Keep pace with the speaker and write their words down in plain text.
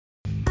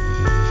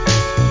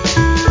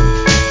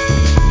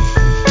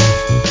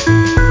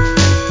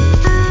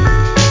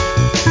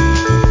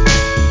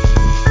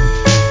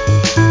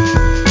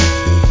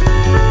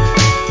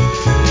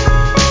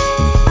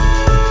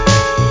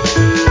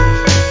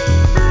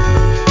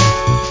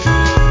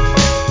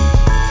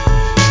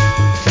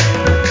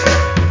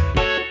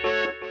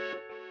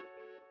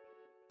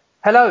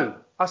Hello,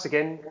 us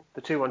again,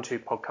 the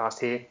 212 podcast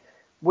here.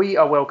 We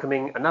are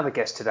welcoming another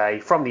guest today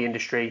from the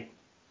industry.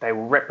 They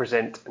will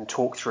represent and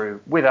talk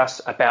through with us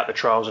about the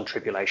trials and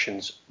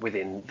tribulations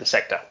within the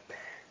sector.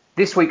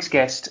 This week's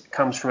guest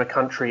comes from a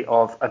country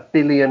of 1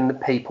 billion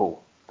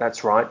people.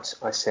 That's right,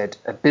 I said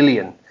 1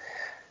 billion.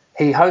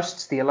 He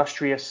hosts the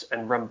illustrious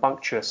and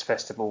rambunctious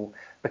festival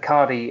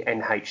Bacardi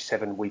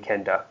NH7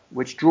 Weekender,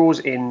 which draws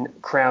in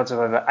crowds of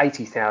over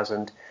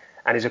 80,000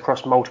 and is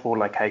across multiple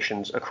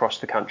locations across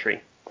the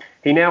country.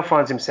 He now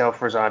finds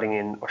himself residing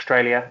in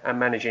Australia and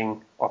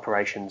managing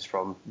operations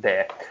from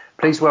there.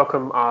 Please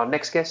welcome our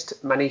next guest,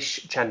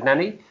 Manish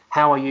Chandnani.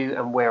 How are you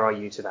and where are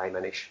you today,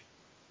 Manish?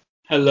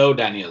 Hello,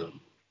 Daniel.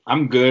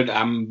 I'm good.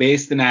 I'm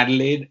based in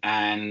Adelaide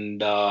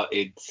and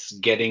it's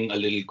getting a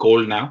little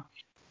cold now.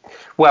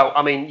 Well,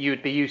 I mean,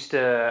 you'd be used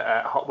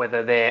to hot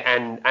weather there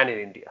and in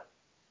India.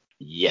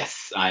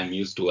 Yes, I'm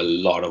used to a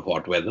lot of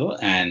hot weather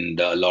and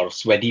a lot of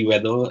sweaty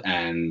weather.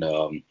 And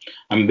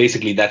I mean,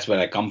 basically, that's where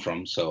I come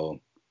from.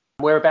 So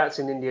Whereabouts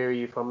in India are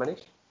you from,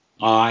 Manish?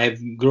 I've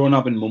grown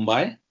up in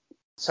Mumbai.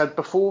 So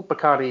before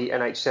Bacardi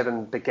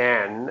NH7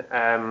 began,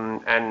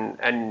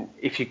 and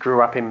if you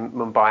grew up in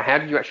Mumbai, how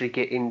did you actually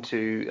get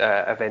into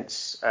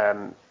events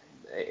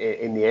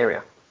in the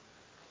area?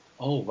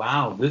 Oh,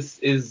 wow. This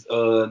is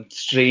a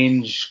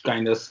strange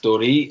kind of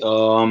story.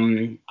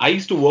 I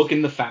used to work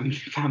in the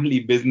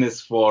family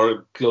business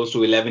for close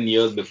to 11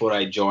 years before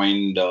I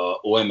joined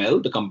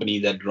OML, the company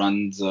that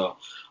runs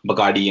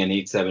Bacardi and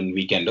H7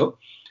 Weekender.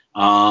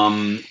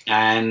 And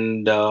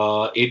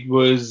it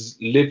was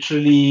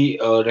literally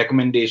a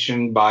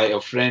recommendation by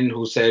a friend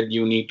who said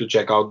you need to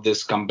check out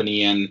this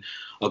company and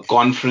a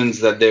conference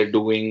that they're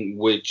doing,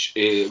 which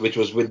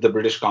was with the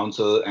British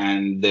Council,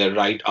 and they're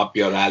right up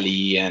your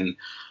alley, and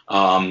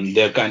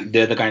they're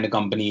the kind of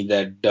company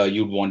that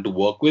you'd want to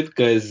work with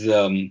because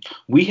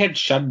we had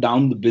shut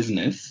down the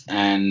business,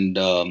 and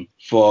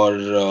for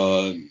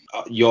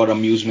your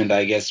amusement,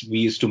 I guess we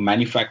used to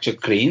manufacture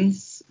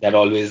cranes. That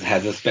always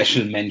has a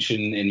special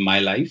mention in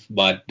my life.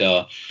 But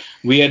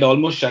we had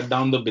almost shut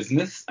down the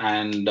business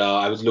and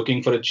I was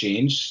looking for a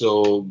change.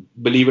 So,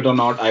 believe it or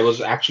not, I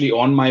was actually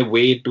on my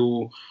way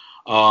to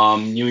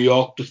New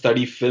York to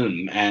study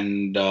film.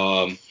 And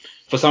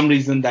for some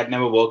reason, that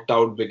never worked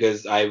out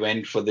because I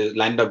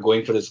landed up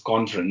going for this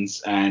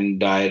conference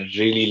and I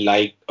really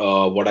liked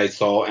what I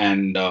saw.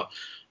 And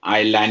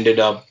I landed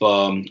up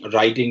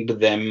writing to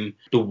them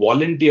to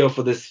volunteer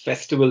for this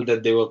festival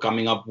that they were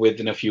coming up with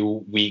in a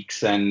few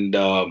weeks. And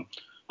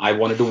I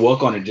wanted to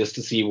work on it just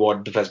to see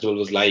what the festival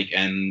was like.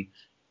 And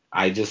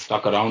I just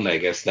stuck around, I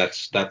guess.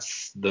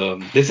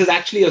 This is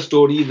actually a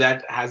story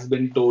that has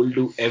been told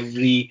to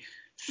every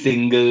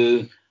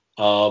single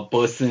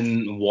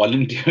person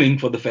volunteering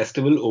for the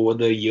festival over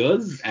the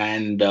years.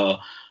 And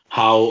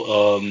how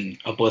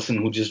a person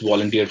who just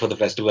volunteered for the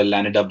festival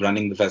landed up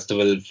running the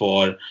festival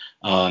for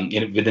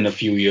within a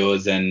few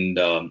years, and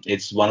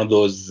it's one of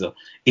those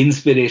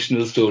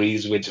inspirational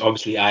stories which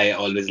obviously I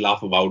always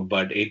laugh about,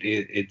 but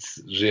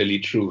it's really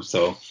true.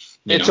 So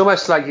It's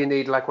almost like you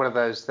need like one of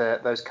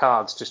those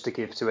cards just to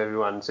give to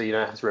everyone, so you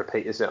don't have to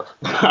repeat yourself.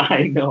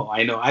 I know.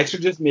 I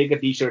should just make a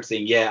T-shirt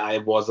saying, "Yeah, I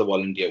was a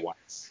volunteer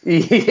once."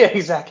 Yeah,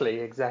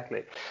 exactly.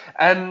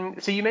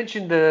 So you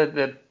mentioned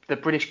the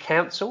British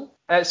Council.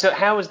 So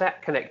how is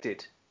that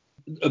connected?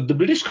 The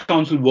British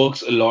Council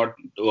works a lot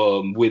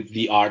with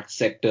the arts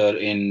sector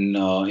in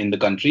the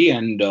country,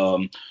 and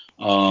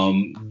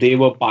they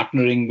were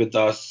partnering with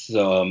us.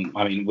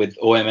 I mean, with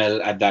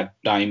OML at that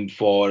time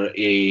for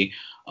a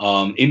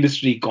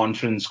industry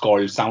conference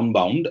called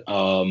Soundbound,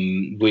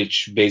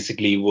 which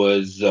basically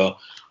was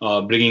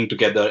bringing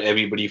together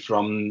everybody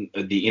from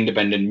the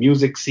independent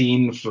music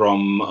scene,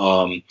 from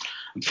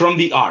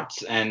the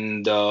arts,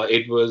 and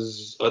it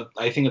was,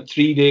 I think, a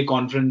 3-day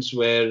conference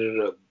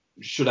where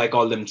should I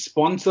call them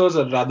sponsors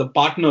or rather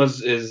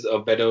partners is a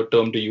better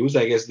term to use.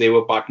 I guess they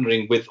were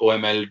partnering with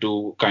OML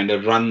to kind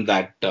of run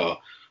that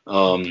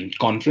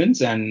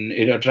conference, and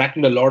it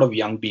attracted a lot of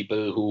young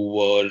people who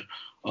were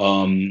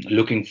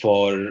looking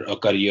for a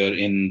career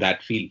in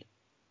that field.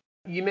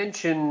 You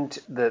mentioned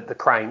the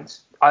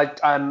cranes.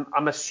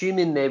 I'm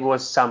assuming there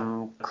was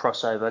some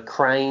crossover.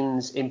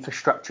 Cranes,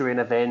 infrastructure in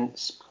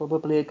events,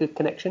 probably a good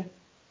connection.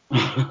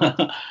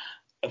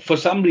 For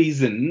some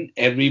reason,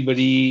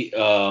 everybody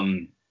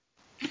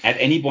at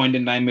any point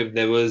in time, if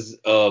there was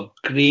a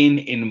crane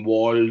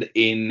involved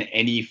in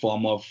any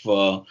form of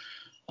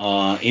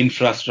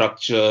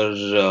infrastructure,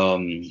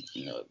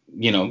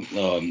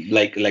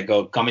 like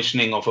a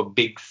commissioning of a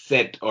big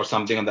set or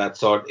something of that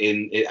sort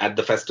at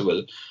the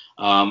festival,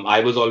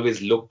 I was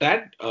always looked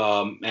at,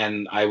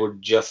 and I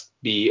would just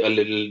be a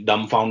little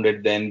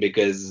dumbfounded then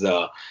because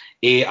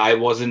I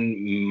wasn't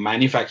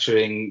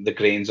manufacturing the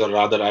cranes, or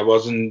rather, I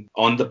wasn't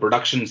on the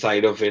production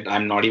side of it.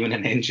 I'm not even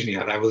an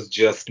engineer. I was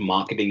just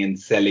marketing and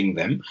selling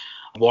them.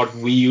 What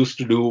we used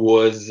to do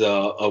was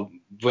a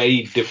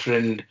very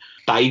different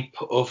type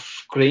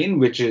of crane,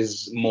 which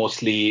is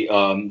mostly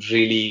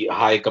really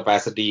high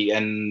capacity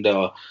and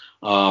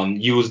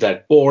used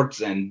at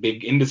ports and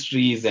big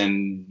industries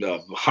and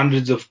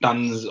hundreds of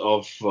tons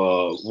of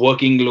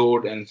working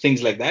load and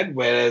things like that.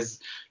 Whereas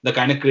the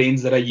kind of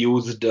cranes that are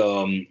used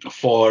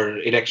for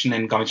erection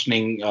and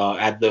commissioning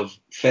at the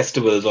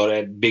festivals or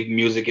at big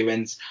music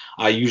events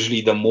are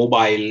usually the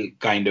mobile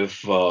kind of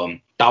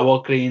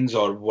tower cranes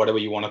or whatever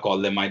you want to call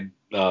them.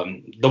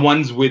 The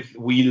ones with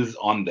wheels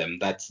on them.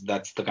 That's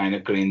the kind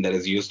of crane that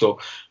is used. So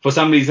for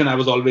some reason, I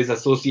was always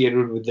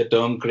associated with the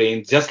term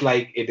crane, just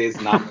like it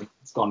is now in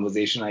this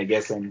conversation, I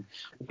guess. And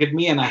look at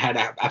me, and I had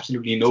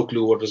absolutely no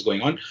clue what was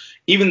going on.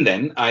 Even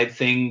then, I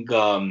think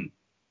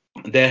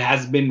there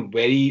has been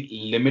very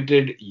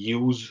limited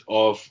use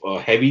of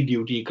heavy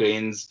duty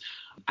cranes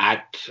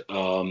at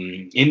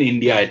in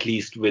India, at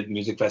least with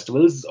music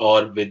festivals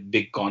or with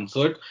big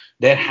concert.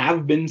 There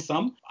have been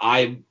some.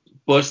 I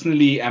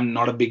personally am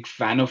not a big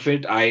fan of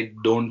it. I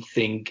don't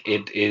think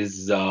it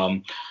is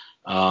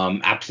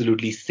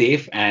absolutely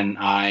safe, and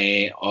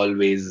I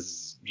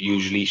always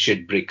usually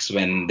shit bricks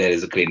when there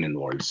is a crane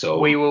involved. So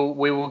we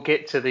will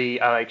get to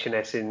the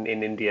OH&S in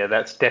India.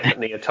 That's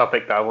definitely a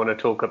topic that I want to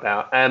talk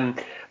about.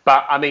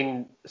 But I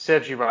mean,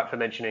 serves you right for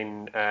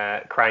mentioning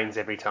cranes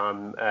every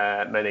time,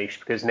 Manish,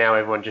 because now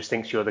everyone just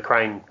thinks you're the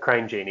crane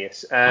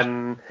genius.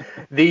 You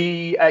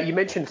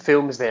mentioned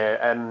films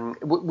there.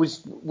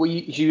 Were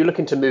you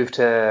looking to move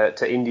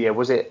to India?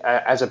 Was it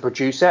as a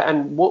producer?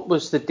 And what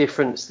was the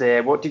difference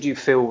there? What did you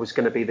feel was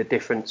going to be the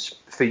difference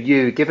for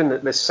you, given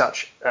that there's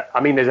such,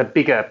 there's a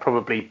bigger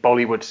probably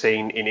Bollywood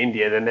scene in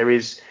India than there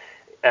is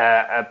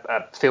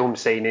a film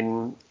scene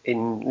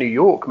in New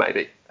York,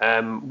 maybe.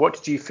 What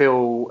did you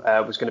feel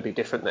was going to be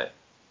different there?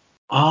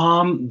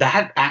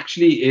 That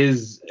actually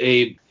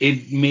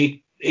it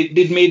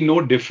made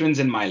no difference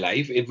in my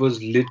life. It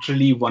was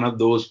literally one of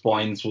those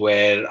points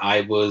where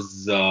I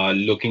was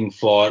looking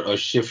for a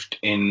shift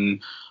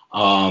in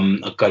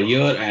a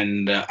career,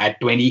 and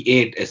at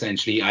 28,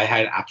 essentially, I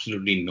had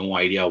absolutely no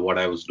idea what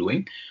I was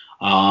doing.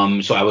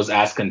 So I was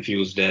as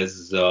confused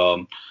as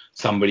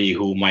somebody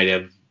who might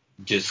have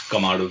just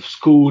come out of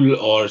school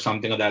or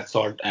something of that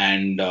sort.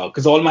 And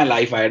because all my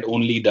life I had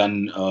only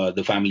done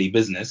the family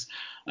business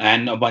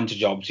and a bunch of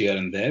jobs here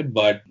and there,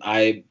 but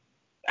I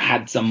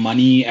had some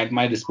money at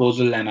my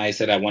disposal, and I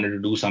said I wanted to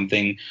do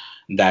something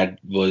that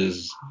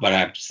was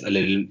perhaps a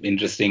little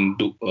interesting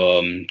to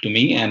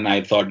me, and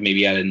I thought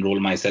maybe I'll enroll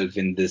myself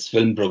in this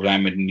film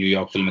program at New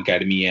York Film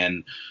Academy.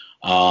 And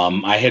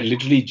I had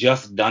literally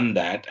just done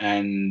that,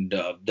 and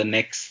the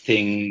next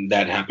thing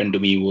that happened to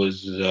me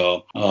was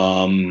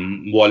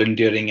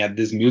volunteering at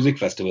this music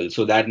festival.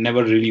 So that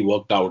never really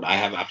worked out. I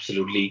have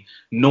absolutely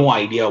no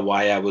idea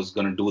why I was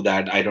going to do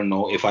that. I don't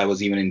know if I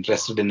was even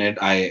interested in it.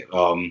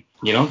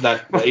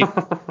 That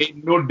it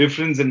made no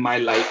difference in my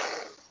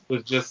life. It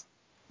was just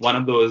one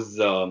of those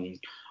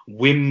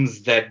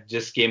whims that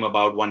just came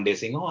about one day,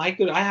 saying, "Oh, I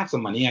have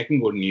some money. I can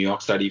go to New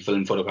York, study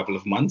film for a couple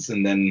of months,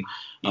 and then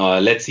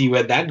let's see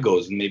where that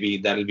goes. Maybe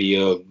that'll be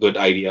a good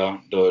idea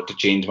to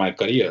change my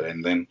career."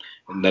 And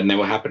that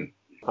never happened.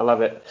 I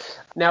love it.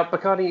 Now,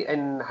 Bacardi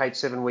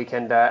NH7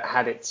 Weekender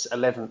had its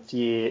 11th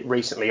year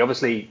recently,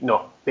 obviously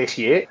not this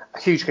year.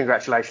 Huge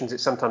congratulations.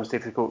 It's sometimes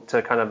difficult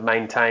to kind of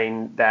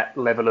maintain that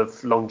level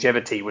of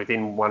longevity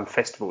within one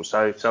festival.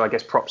 So I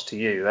guess props to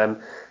you.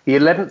 The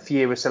 11th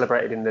year was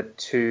celebrated in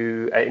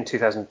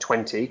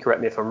 2020,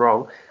 correct me if I'm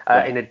wrong,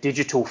 in a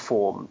digital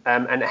form.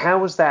 And how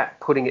was that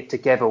putting it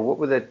together? What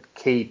were the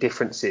key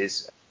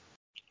differences?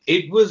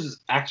 It was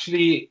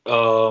actually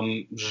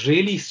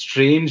really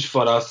strange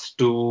for us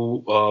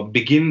to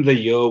begin the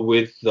year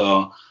with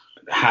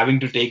having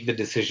to take the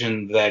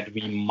decision that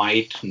we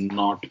might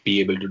not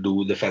be able to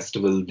do the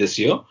festival this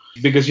year,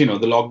 because the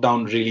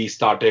lockdown really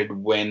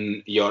started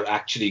when you're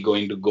actually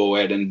going to go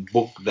ahead and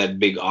book that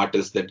big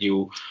artist that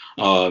you've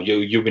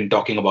been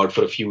talking about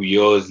for a few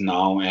years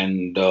now,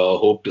 and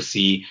hope to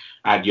see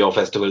at your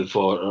festival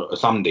for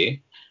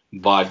someday.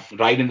 But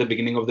right in the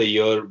beginning of the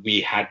year, we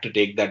had to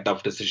take that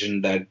tough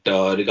decision that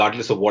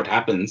regardless of what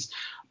happens,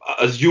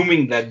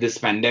 assuming that this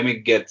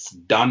pandemic gets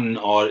done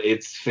or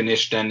it's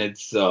finished and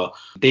it's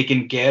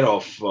taken care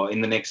of in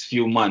the next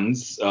few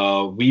months,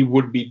 we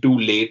would be too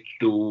late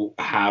to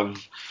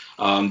have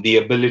the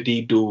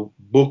ability to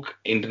book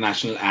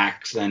international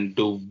acts and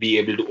to be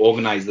able to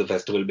organize the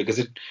festival, because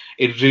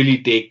it really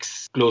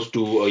takes close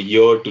to a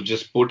year to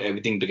just put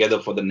everything together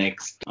for the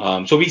next.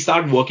 So we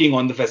start working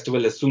on the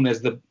festival as soon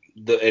as the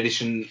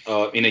edition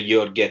in a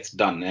year gets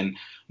done, and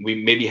we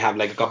maybe have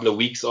like a couple of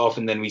weeks off,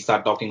 and then we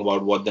start talking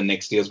about what the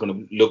next year is going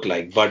to look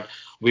like. But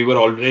we were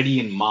already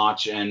in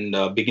March and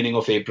beginning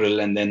of April,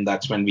 and then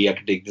that's when we had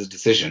to take this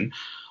decision.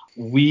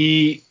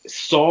 We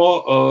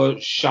saw a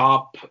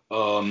sharp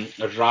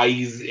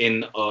rise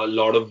in a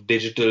lot of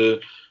digital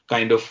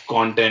kind of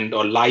content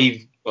or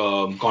live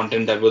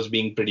content that was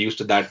being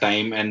produced at that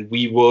time, and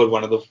we were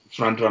one of the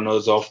front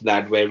runners of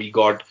that, where we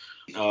got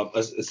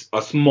a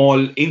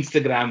small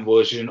Instagram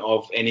version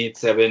of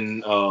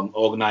NH7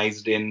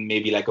 organized in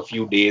maybe like a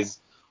few days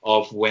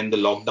of when the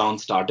lockdown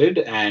started,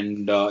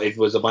 and it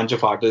was a bunch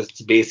of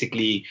artists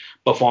basically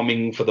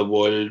performing for the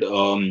world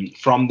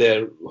from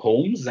their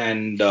homes,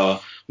 and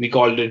we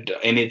called it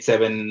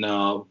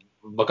NH7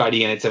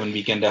 Bacardi NH7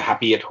 Weekend, a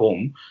Happy at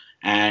Home.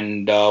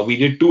 And we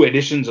did two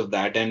editions of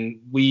that, and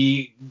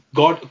we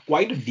got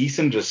quite a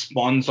decent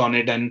response on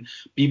it, and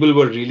people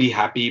were really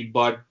happy.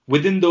 But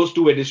within those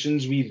two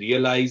editions, we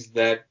realized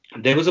that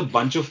there was a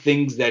bunch of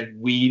things that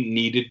we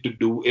needed to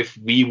do if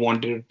we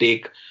wanted to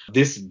take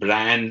this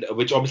brand,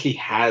 which obviously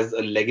has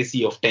a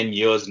legacy of 10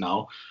 years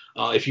now.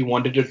 If you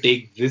wanted to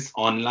take this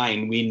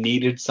online, we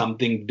needed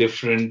something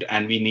different,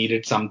 and we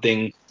needed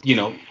something,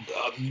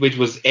 which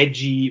was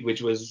edgy,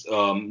 which was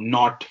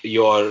not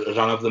your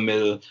run of the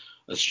mill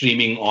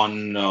streaming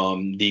on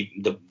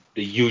the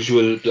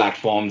usual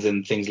platforms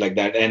and things like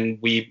that. And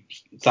we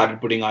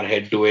started putting our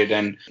head to it,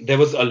 and there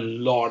was a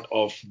lot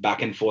of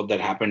back and forth that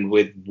happened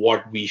with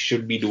what we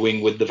should be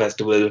doing with the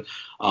festival,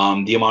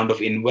 the amount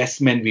of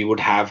investment we would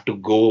have to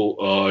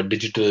go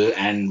digital,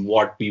 and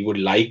what we would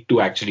like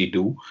to actually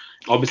do.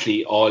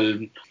 Obviously,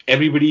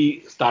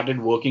 everybody started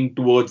working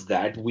towards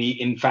that. We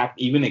in fact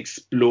even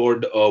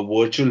explored a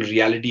virtual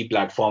reality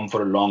platform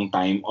for a long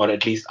time, or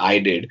at least I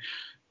did,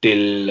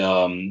 till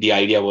the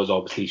idea was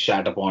obviously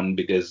shat upon,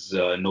 because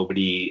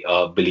nobody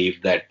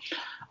believed that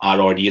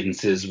our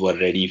audiences were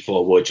ready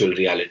for virtual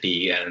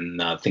reality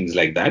and things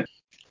like that.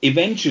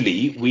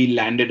 Eventually, we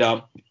landed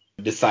up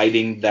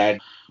deciding that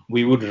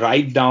we would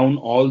write down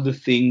all the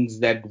things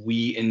that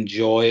we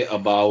enjoy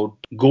about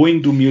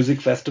going to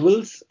music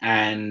festivals,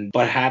 and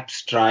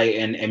perhaps try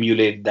and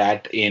emulate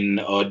that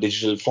in a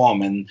digital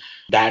form. And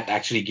that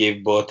actually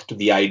gave birth to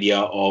the idea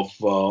of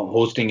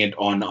hosting it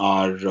on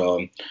our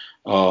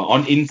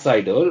on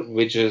Insider,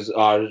 which is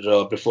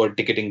our preferred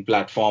ticketing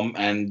platform.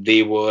 And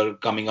they were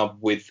coming up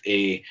with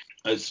a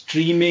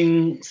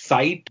streaming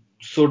site,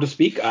 so to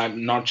speak.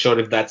 I'm not sure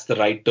if that's the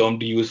right term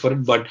to use for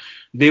it, but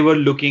they were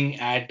looking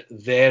at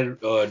their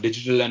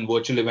digital and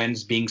virtual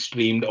events being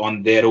streamed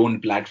on their own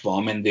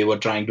platform, and they were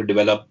trying to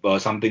develop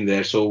something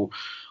there. So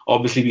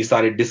obviously we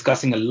started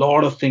discussing a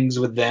lot of things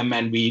with them,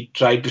 and we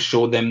tried to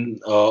show them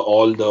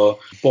all the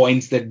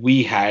points that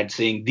we had,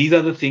 saying these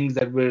are the things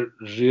that we're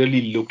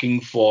really looking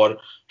for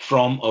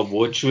from a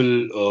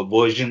virtual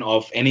version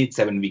of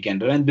NH7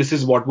 Weekender, and this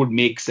is what would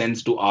make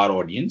sense to our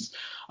audience.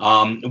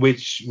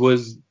 Which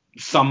was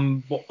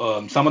some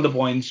of the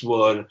points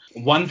were,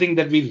 one thing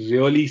that we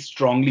really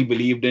strongly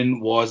believed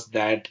in was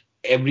that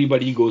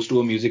everybody goes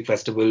to a music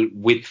festival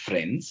with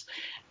friends,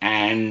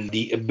 and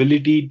the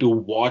ability to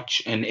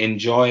watch and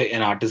enjoy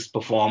an artist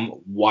perform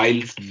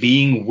whilst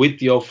being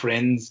with your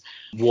friends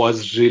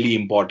was really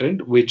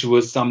important, which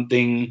was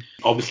something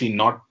obviously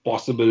not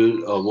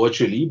possible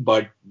virtually,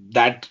 but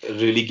that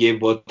really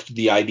gave birth to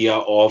the idea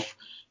of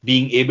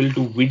being able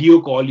to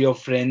video call your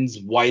friends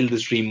while the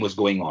stream was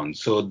going on.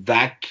 So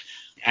that,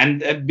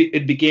 and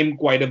it became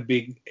quite a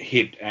big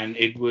hit, and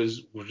it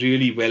was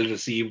really well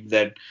received.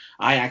 That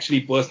I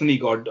actually personally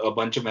got a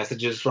bunch of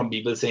messages from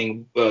people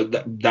saying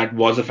that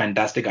was a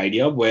fantastic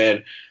idea,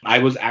 where I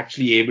was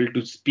actually able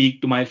to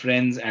speak to my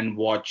friends and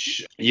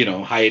watch,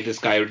 Hiatus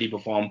Coyote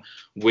perform,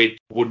 which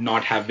would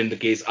not have been the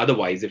case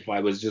otherwise if I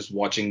was just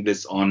watching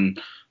this on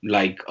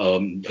like a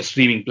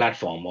streaming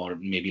platform, or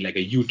maybe like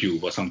a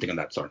YouTube or something of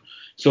that sort.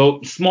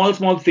 So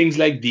small things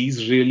like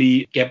these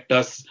really kept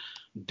us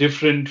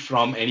different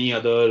from any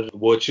other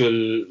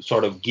virtual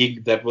sort of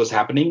gig that was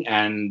happening.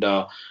 And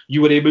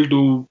you were able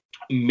to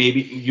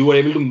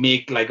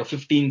make like a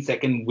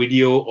 15-second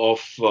video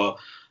of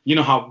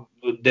how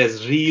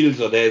there's reels,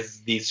 or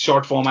there's these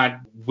short format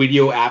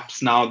video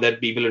apps now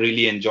that people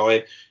really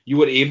enjoy. You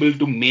were able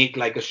to make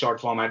like a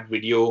short format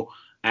video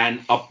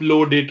and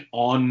upload it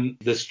on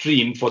the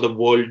stream for the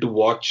world to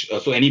watch.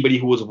 So anybody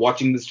who was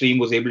watching the stream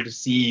was able to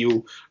see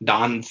you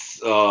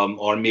dance,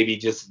 or maybe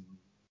just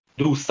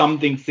do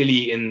something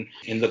silly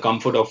in the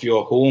comfort of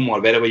your home,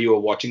 or wherever you are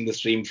watching the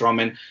stream from.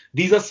 And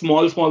these are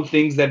small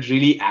things that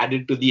really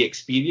added to the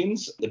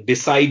experience,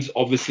 besides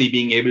obviously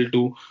being able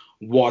to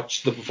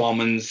watch the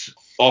performance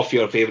of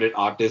your favorite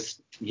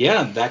artist.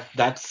 Yeah,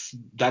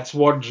 that's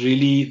what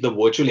really the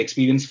virtual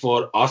experience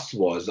for us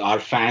was. Our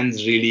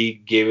fans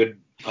really gave it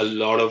a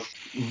lot of,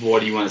 what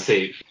do you want to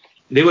say,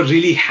 they were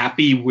really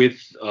happy with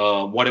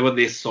whatever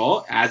they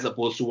saw, as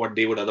opposed to what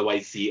they would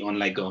otherwise see on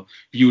like a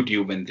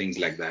YouTube and things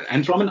like that.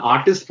 And from an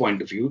artist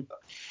point of view,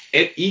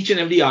 each and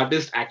every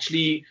artist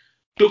actually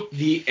took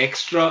the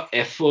extra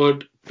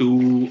effort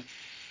to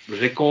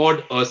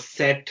record a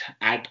set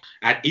at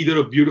either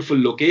a beautiful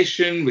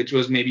location, which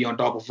was maybe on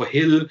top of a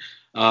hill,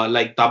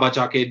 like Taba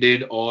Chake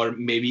did, or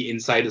maybe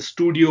inside a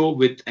studio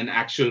with an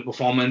actual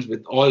performance,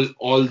 with all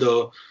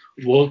the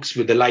works,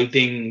 with the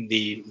lighting,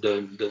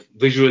 the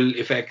visual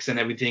effects and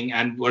everything,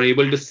 and were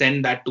able to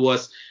send that to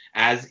us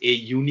as a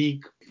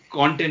unique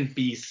content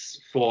piece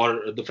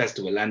for the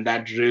festival. And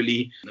that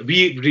really,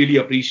 we really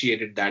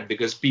appreciated that,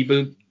 because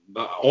people,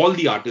 all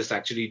the artists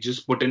actually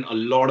just put in a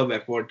lot of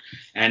effort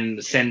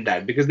and sent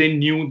that, because they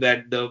knew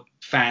that the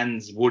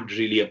fans would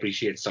really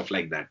appreciate stuff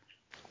like that.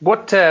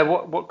 What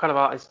kind of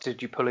artists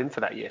did you pull in for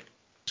that year?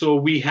 So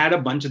we had a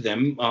bunch of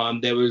them.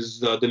 There was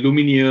the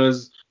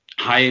Lumineers,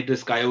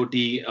 Hiatus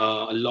Coyote,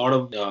 a lot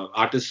of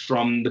artists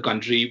from the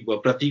country.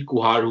 Pratik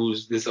Kuhar,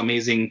 who's this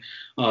amazing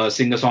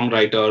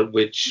singer-songwriter,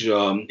 which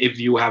if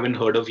you haven't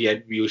heard of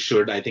yet, you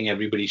should. I think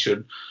everybody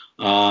should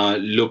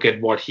look at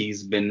what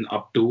he's been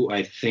up to.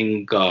 I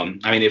think,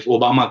 I mean, if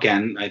Obama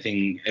can, I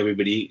think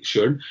everybody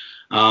should.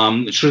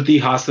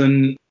 Shruti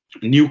Hassan,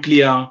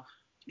 Nuclear,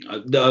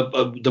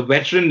 the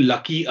veteran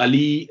Lucky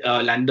Ali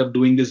landed up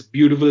doing this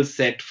beautiful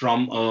set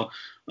from a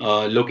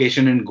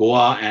location in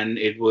Goa, and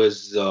it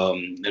was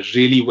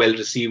really well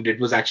received. It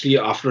was actually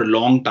after a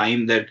long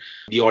time that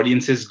the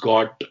audiences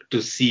got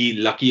to see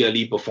Lucky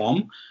Ali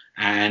perform,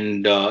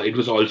 and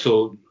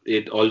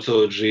it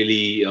also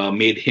really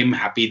made him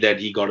happy that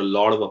he got a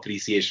lot of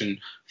appreciation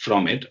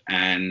from it,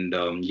 and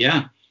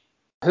yeah.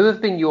 Who have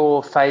been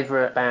your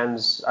favourite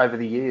bands over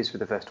the years for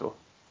the festival?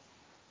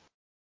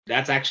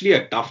 That's actually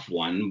a tough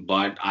one,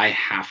 but I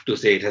have to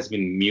say it has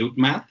been Mute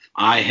Math.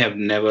 I have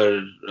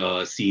never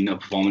seen a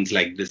performance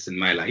like this in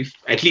my life,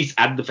 at least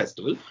at the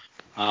festival.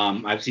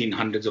 I've seen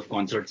hundreds of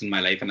concerts in my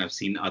life, and I've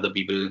seen other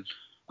people,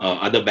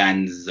 other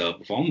bands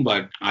perform.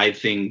 But I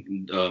think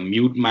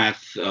Mute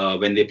Math,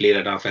 when they played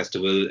at our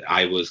festival,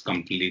 I was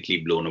completely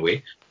blown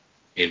away.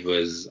 It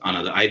was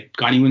another. I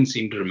can't even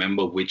seem to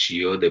remember which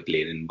year they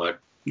played in, but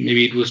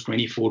maybe it was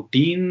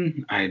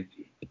 2014. I'm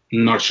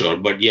not sure,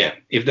 but yeah,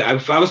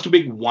 if I was to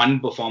pick one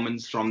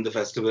performance from the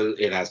festival,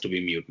 it has to be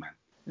Mute Man.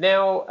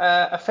 Now,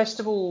 a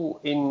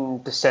festival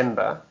in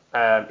December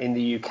in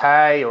the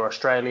UK or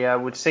Australia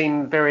would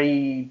seem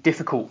very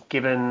difficult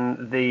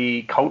given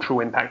the cultural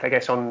impact, I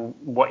guess, on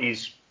what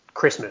is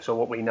Christmas or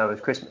what we know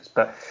as Christmas.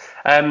 But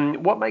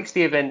what makes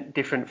the event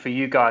different for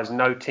you guys,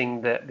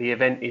 noting that the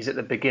event is at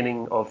the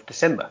beginning of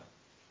December?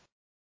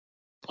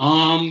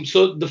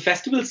 So the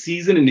festival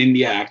season in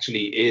India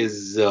actually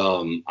is,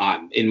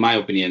 in my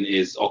opinion,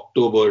 is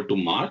October to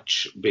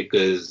March,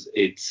 because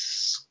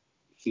it's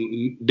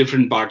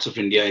different parts of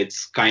India.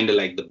 It's kind of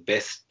like the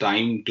best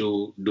time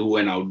to do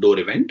an outdoor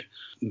event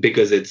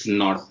because it's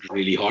not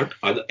really hot.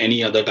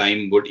 Any other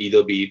time would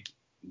either be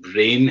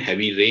rain,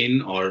 heavy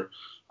rain, or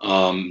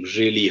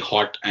really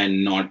hot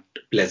and not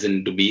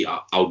pleasant to be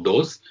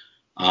outdoors.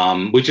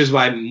 Which is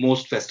why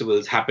most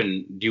festivals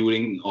happen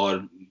during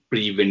or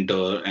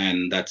pre-winter,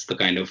 and that's the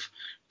kind of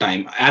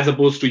time, as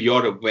opposed to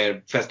Europe,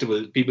 where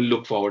festival people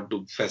look forward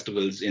to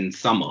festivals in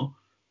summer.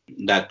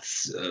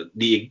 That's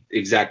the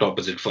exact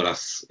opposite for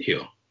us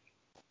here.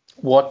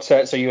 What?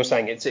 So you're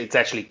saying it's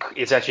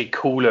actually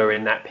cooler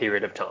in that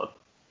period of time?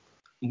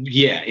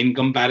 Yeah, in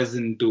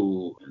comparison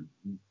to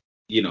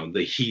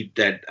the heat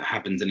that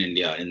happens in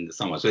India in the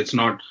summer. So it's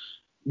not,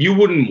 you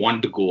wouldn't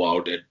want to go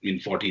out in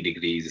 40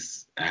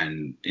 degrees,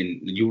 and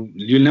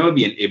you'll never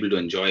be able to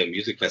enjoy a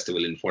music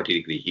festival in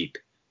 40-degree heat.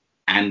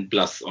 And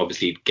plus,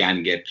 obviously, it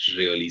can get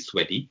really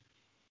sweaty.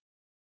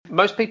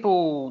 Most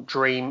people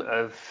dream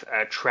of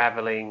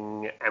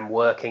traveling and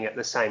working at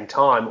the same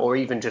time, or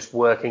even just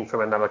working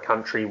from another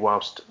country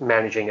whilst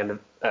managing an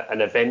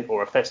event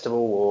or a festival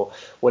or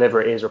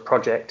whatever it is, or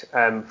project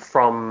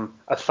from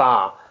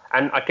afar.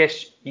 And I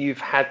guess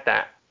you've had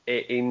that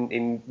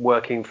in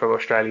working from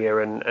Australia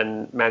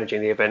and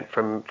managing the event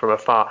from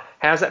afar.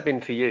 How's that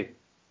been for you?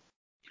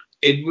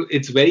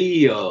 It's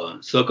very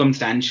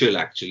circumstantial,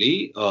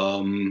 actually.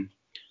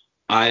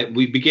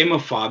 We became a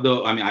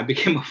father. I mean, I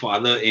became a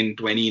father in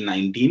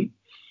 2019,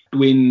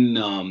 twin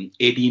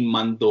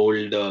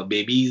 18-month-old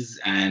babies,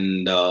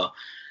 and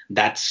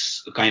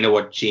that's kind of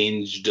what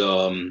changed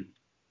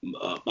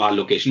our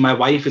location. My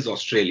wife is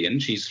Australian.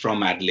 She's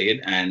from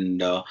Adelaide,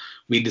 and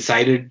we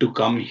decided to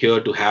come here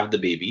to have the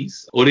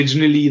babies.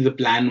 Originally, the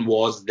plan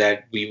was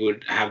that we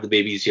would have the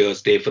babies here,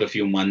 stay for a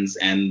few months,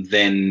 and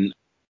then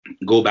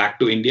go back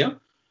to India.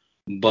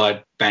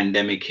 But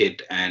pandemic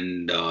hit,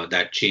 and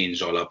that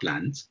changed all our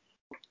plans.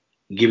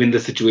 Given the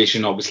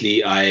situation,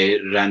 obviously, I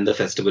ran the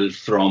festival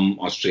from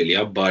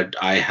Australia, but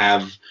I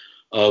have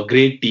a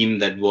great team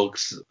that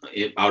works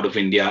out of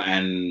India,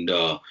 and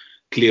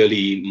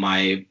clearly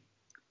my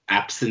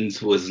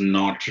absence was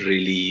not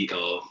really,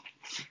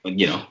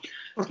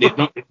 did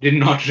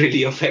not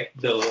really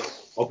affect the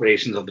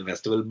operations of the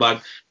festival.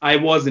 But I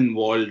was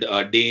involved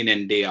day in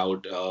and day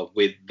out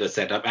with the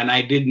setup, and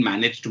I did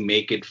manage to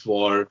make it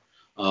for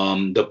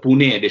the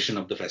Pune edition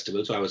of the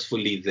festival, so I was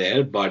fully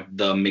there. But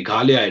the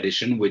Meghalaya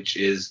edition, which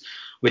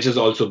has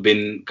also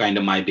been kind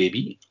of my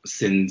baby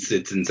since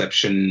its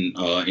inception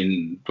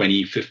in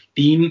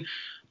 2015,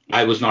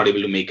 I was not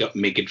able to make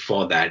it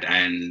for that,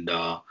 and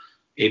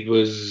it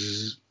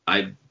was,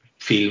 I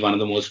feel, one of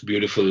the most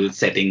beautiful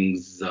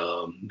settings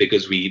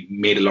because we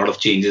made a lot of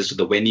changes to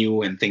the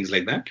venue and things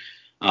like that.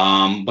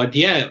 But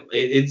yeah,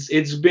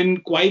 it's been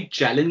quite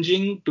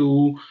challenging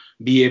to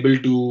be able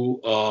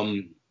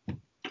to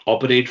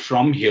operate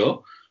from here,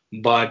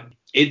 but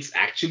it's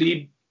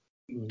actually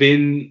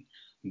been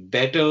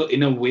better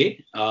in a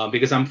way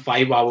because I'm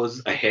 5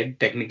 hours ahead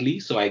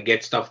technically, so I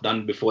get stuff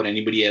done before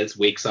anybody else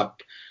wakes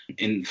up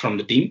in from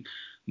the team.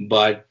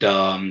 But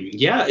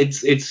yeah,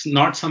 it's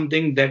not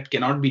something that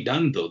cannot be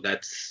done, though.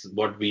 That's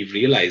what we've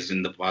realized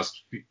in the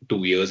past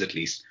 2 years at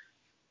least.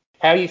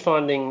 How are you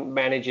finding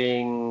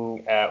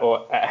managing,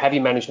 or have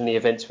you managed any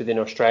events within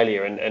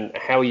Australia, and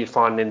how are you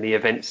finding the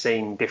event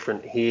scene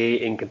different here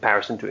in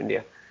comparison to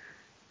India?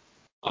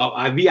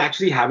 We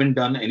actually haven't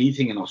done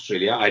anything in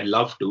Australia. I'd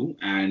love to,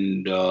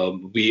 and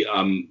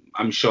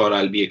I'm sure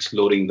I'll be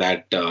exploring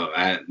that,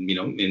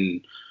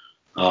 in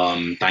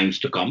times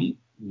to come.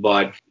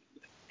 But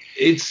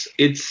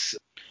it's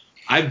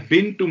I've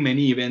been to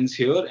many events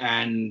here,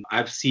 and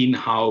I've seen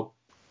how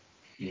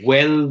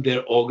well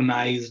they're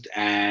organized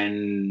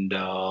and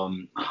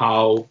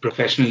how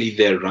professionally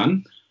they're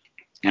run.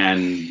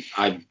 And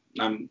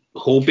I'm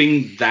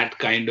hoping that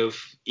kind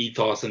of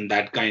ethos and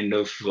that kind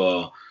of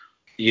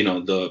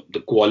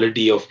the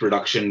quality of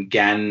production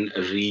can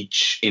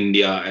reach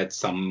India at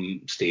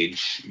some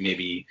stage.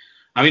 Maybe,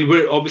 I mean,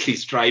 we're obviously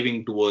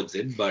striving towards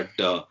it, but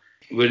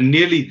we're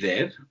nearly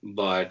there.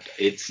 But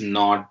it's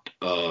not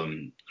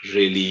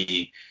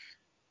really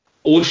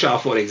OSHA,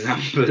 for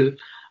example.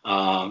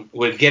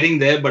 We're getting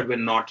there, but we're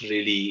not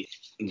really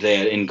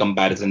there in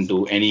comparison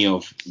to any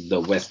of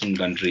the Western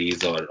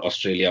countries or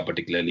Australia,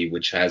 particularly,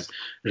 which has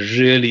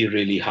really,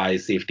 really high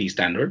safety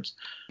standards.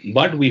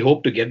 But we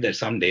hope to get there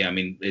someday. I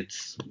mean,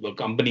 it's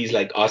companies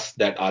like us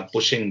that are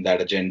pushing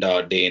that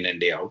agenda day in and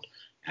day out.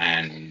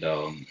 And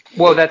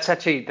Well, that's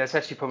actually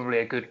probably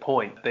a good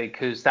point,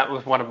 because that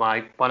was one of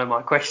my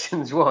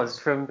questions was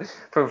from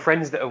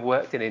friends that have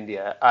worked in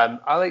India.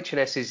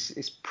 RHS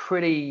is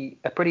pretty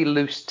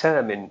loose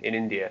term in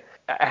India.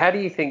 How do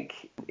you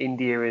think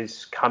India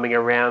is coming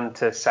around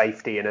to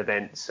safety and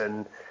events,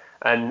 and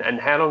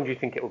how long do you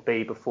think it will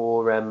be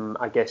before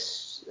I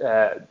guess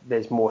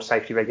there's more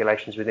safety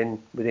regulations within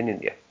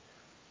India?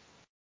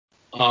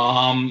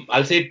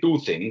 I'll say two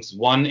things.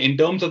 One, in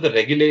terms of the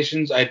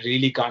regulations, I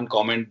really can't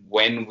comment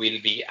when we'll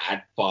be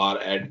at par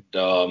at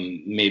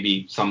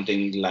maybe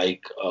something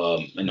like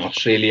in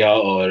Australia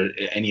or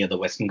any other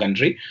Western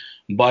country.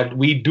 But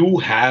we do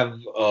have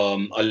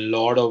a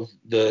lot of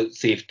the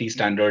safety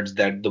standards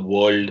that the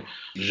world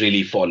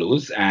really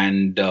follows,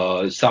 and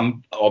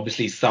some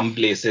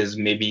places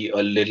maybe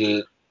a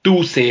little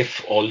too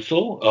safe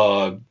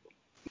also.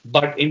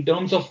 But in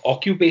terms of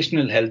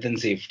occupational health and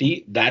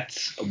safety,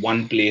 that's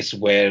one place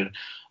where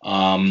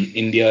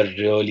India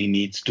really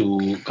needs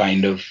to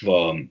kind of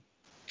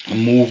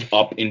move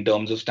up in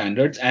terms of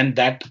standards. And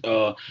that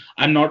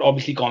I'm not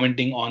obviously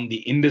commenting on the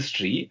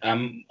industry.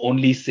 I'm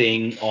only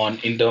saying on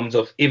in terms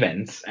of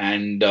events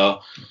and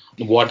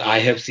what I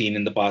have seen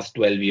in the past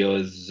 12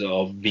 years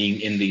of being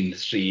in the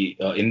industry,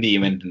 in the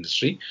event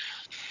industry.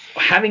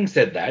 Having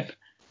said that,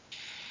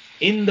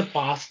 in the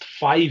past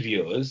 5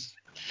 years,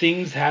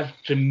 things have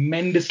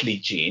tremendously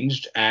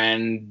changed,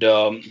 and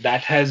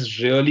that has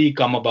really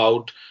come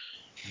about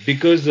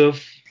because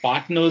of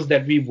partners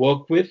that we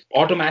work with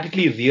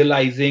automatically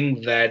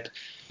realizing that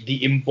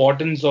the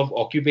importance of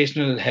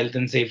occupational health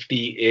and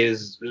safety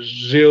is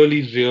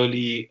really,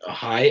 really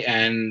high,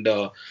 and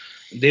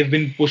they've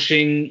been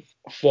pushing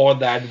for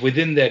that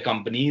within their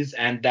companies,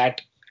 and that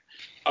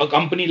a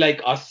company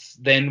like us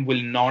then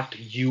will not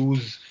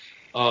use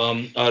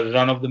a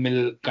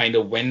run-of-the-mill kind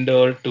of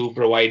vendor to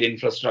provide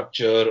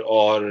infrastructure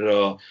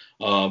or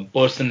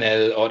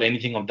personnel or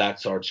anything of that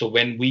sort. So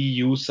when we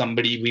use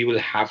somebody, we will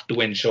have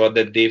to ensure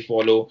that they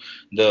follow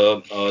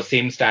the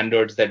same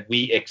standards that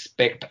we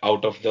expect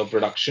out of the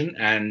production,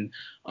 and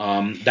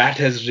that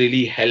has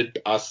really helped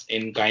us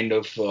in kind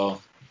of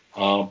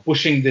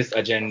pushing this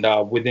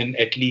agenda within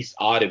at least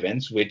our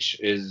events, which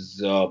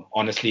is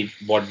honestly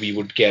what we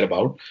would care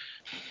about.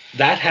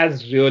 That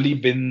has really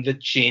been the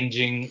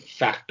changing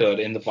factor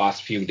in the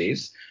past few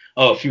years,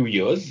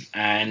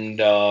 and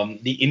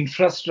the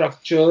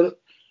infrastructure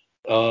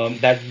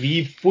that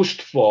we've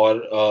pushed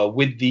for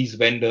with these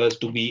vendors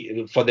to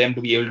be for them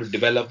to be able to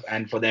develop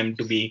and for them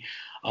to be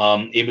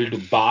able to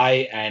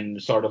buy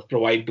and sort of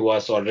provide to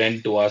us or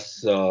rent to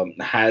us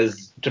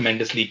has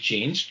tremendously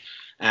changed.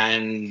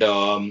 And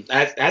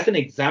as an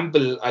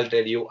example, I'll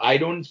tell you, I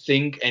don't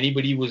think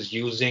anybody was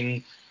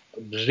using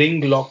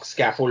ring lock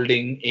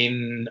scaffolding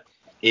in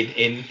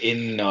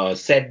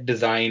set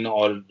design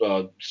or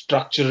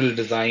structural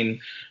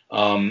design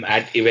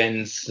at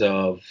events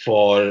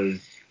for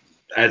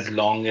as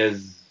long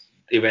as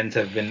events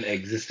have been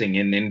existing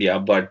in India.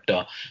 But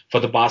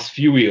for the past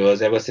few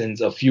years, ever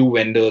since a few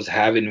vendors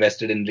have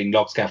invested in ring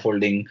lock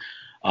scaffolding,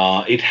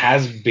 it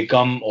has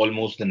become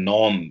almost the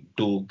norm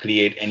to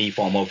create any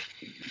form of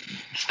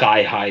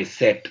sky high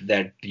set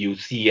that you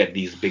see at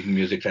these big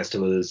music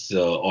festivals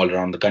all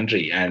around the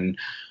country. And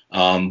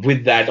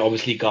with that,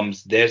 obviously,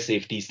 comes their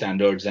safety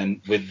standards,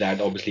 and with that,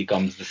 obviously,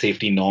 comes the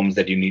safety norms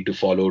that you need to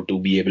follow to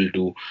be able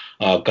to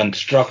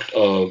construct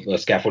a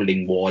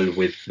scaffolding wall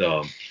with.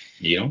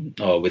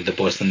 With the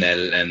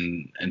personnel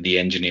and the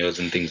engineers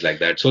and things like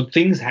that. So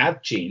things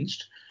have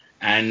changed.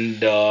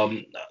 And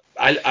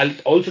I'll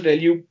also tell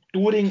you,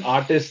 touring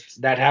artists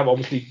that have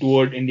obviously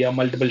toured India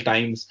multiple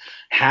times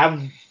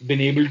have been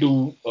able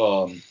to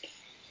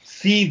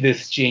see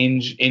this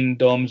change in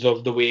terms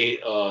of the way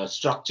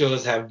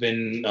structures have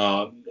been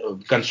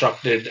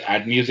constructed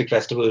at music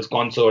festivals,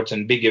 concerts,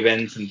 and big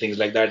events and things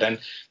like that. And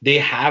they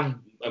have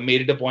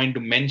made it a point to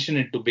mention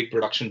it to big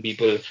production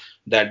people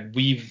that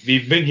we've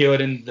been here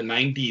in the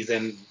 90s,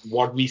 and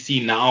what we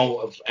see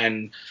now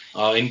and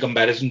in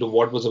comparison to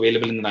what was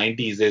available in the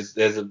 90s is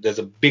there's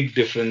a big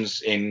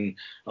difference in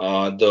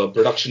the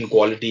production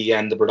quality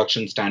and the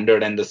production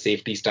standard and the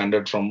safety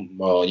standard from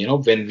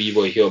when we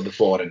were here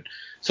before. And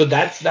so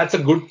that's a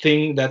good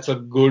thing. That's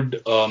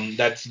good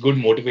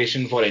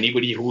motivation for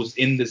anybody who's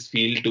in this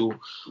field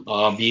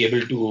to be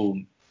able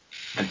to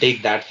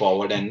take that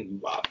forward.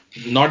 And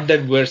not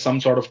that we're some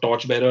sort of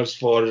torchbearers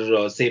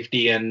for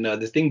safety and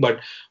this thing, but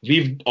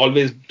we've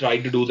always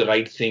tried to do the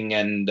right thing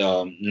and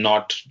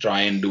not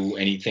try and do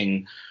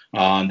anything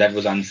that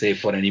was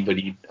unsafe for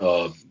anybody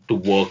to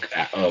work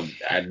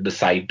at the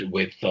site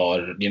with,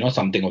 or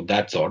something of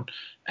that sort.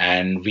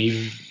 And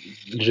we've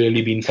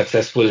really been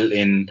successful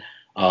in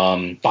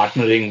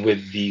partnering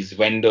with these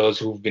vendors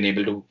who've been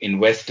able to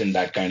invest in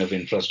that kind of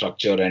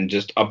infrastructure and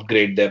just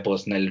upgrade their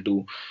personnel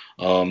to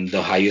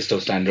the highest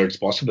of standards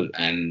possible.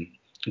 And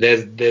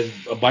there's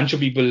a bunch of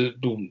people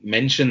to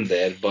mention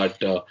there,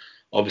 but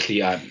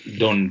obviously I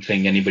don't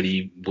think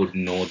anybody would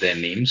know their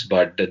names.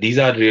 But these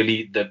are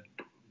really the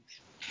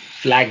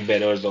flag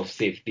bearers of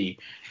safety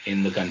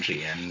in the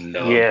country, and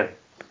Yeah.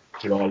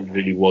 should all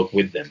really work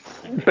with them.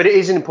 But it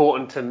is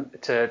important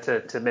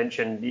to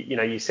mention,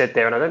 you said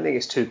there, and I don't think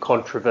it's too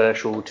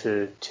controversial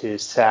to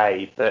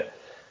say, but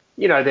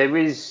there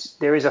is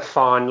a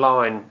fine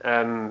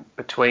line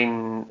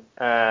between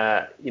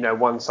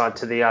one side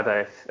to the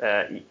other.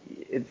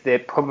 There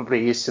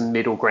probably is some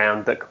middle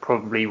ground that could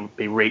probably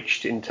be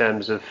reached in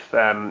terms of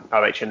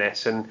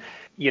OH&S, and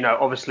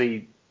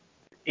obviously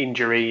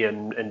injury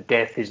and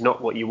death is not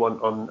what you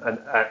want on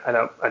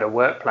at a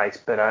workplace,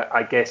 but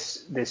I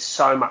guess there's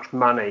so much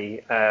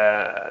money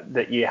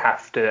that you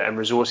have to, and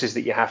resources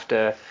that you have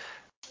to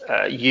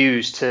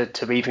use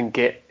to even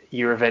get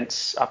your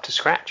events up to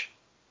scratch.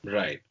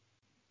 Right.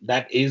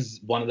 That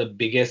is one of the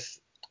biggest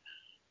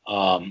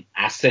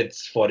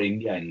assets for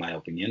India, in my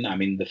opinion. I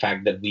mean, the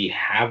fact that we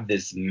have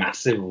this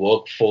massive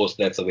workforce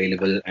that's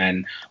available,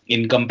 and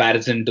in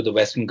comparison to the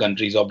Western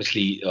countries,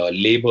 obviously,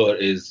 labor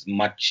is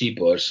much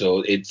cheaper.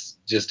 So it's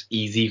just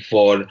easy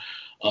for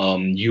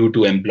you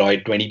to employ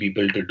 20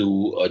 people to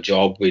do a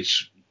job,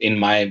 which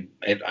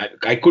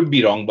I could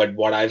be wrong, but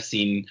what I've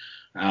seen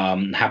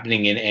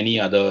happening in any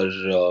other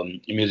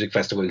music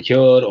festival here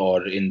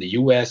or in the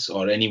US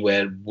or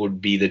anywhere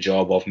would be the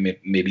job of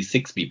maybe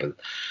 6 people.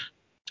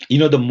 The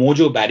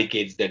mojo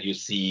barricades that you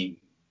see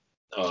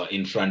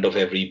in front of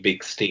every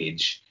big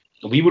stage,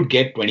 we would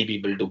get 20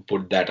 people to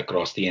put that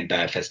across the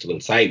entire festival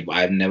site.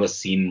 I've never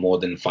seen more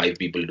than 5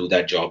 people do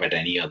that job at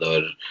any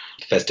other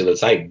festival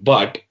site.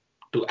 But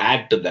to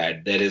add to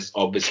that, there is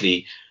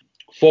obviously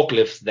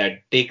forklifts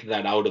that take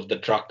that out of the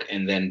truck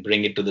and then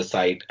bring it to the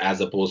site, as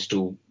opposed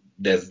to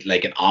there's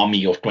like an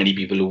army of 20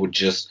 people who would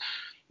just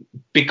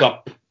pick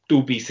up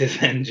 2 pieces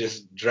and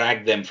just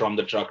drag them from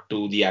the truck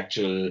to the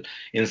actual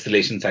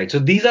installation site. So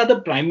these are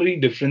the primary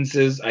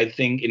differences, I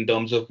think, in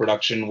terms of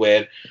production,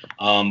 where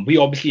we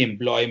obviously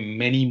employ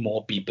many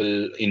more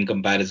people in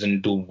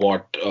comparison to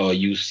what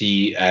you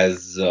see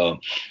as,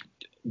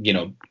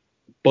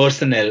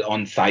 personnel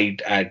on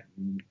site at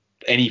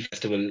any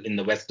festival in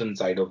the western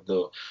side of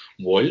the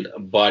world.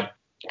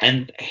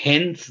 And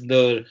hence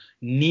the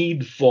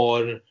need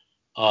for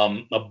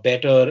a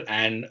better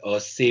and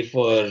a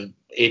safer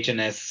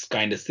H&S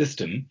kind of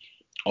system,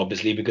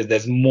 obviously, because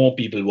there's more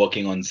people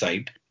working on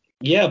site.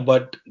 Yeah,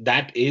 but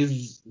that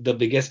is the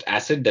biggest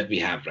asset that we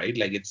have, right?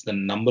 Like, it's the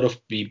number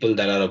of people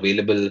that are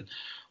available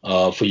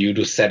for you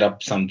to set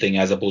up something,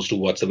 as opposed to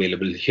what's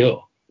available here.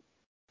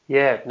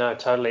 Yeah, no,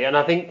 totally. And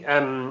I think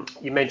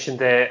you mentioned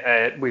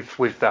there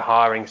with the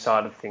hiring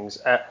side of things.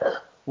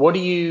 What do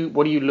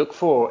you look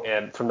for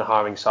from the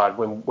hiring side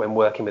when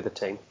working with a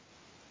team?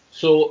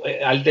 So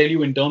I'll tell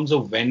you, in terms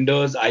of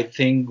vendors, I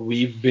think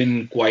we've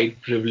been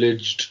quite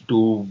privileged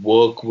to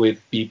work with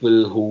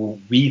people who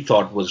we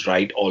thought was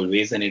right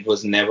always, and it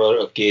was never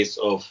a case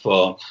of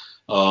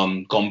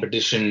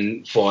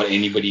competition for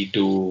anybody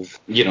to,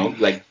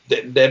 like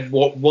there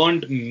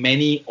weren't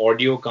many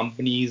audio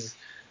companies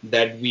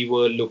that we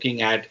were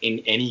looking at in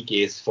any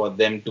case for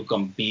them to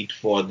compete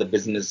for the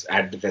business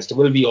at the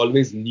festival. We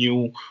always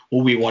knew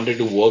who we wanted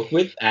to work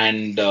with,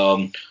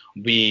 and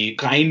we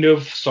kind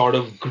of sort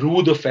of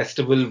grew the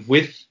festival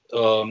with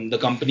the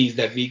companies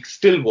that we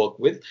still work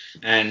with.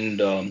 And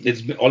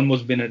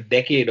almost been a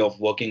decade of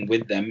working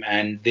with them.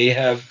 And they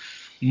have,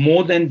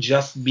 more than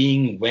just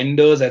being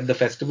vendors at the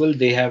festival,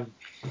 they have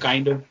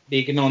kind of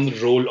taken on the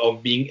role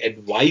of being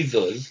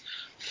advisors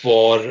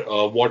for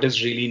what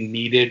is really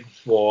needed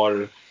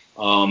for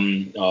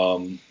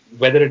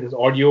whether it is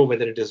audio,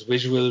 whether it is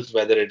visuals,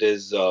 whether it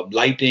is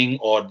lighting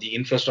or the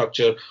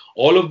infrastructure.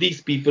 All of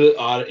these people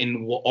are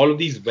all of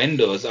these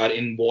vendors are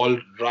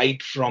involved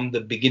right from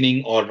the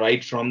beginning or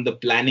right from the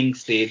planning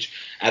stage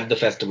at the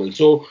festival.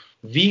 So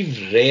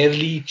we've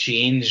rarely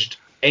changed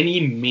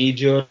any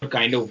major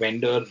kind of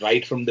vendor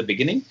right from the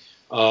beginning.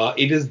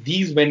 It is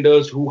these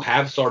vendors who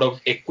have sort of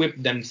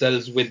equipped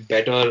themselves with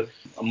better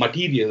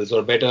materials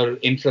or better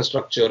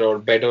infrastructure or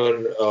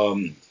better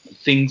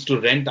things to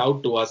rent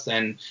out to us,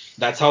 and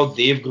that's how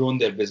they've grown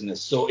their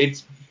business. So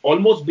it's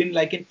almost been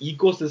like an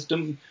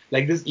ecosystem,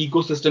 like this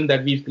ecosystem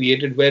that we've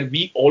created where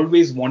we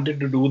always wanted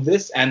to do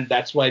this, and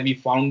that's why we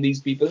found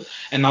these people,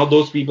 and now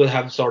those people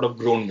have sort of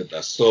grown with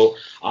us. So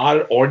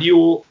our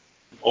audio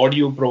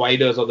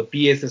providers or the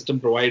PA system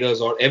providers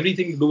or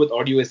everything to do with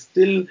audio is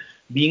still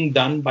being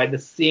done by the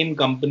same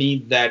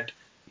company that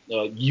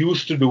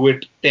used to do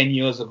it 10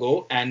 years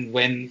ago, and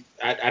when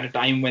at a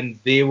time when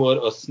they were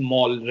a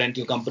small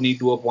rental company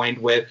to a point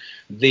where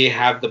they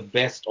have the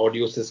best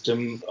audio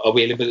system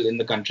available in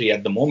the country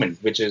at the moment,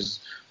 which is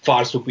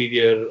far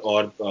superior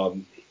or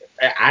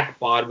at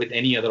par with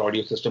any other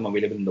audio system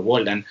available in the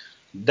world. And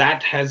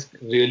that has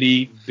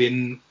really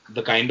been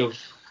the kind of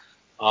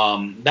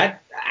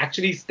that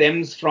actually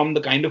stems from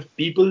the kind of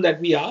people that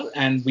we are,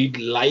 and we'd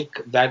like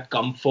that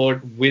comfort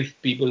with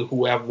people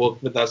who have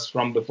worked with us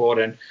from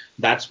before, and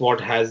that's what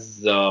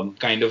has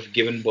kind of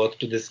given birth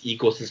to this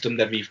ecosystem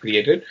that we've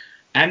created,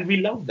 and we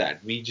love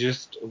that.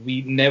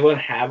 We never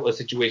have a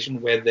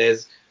situation where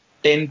there's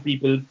 10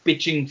 people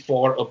pitching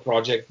for a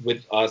project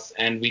with us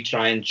and we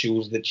try and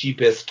choose the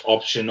cheapest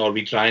option, or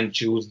we try and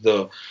choose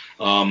the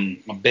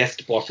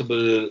best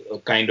possible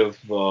kind of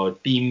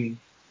team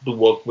to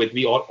work with.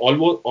 We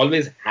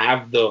always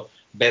have the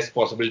best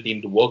possible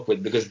team to work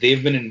with because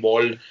they've been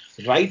involved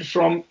right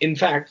from. In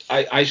fact,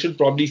 I should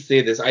probably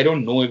say this. I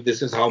don't know if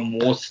this is how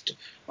most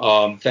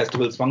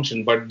festivals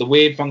function, but the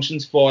way it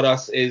functions for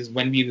us is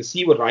when we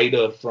receive a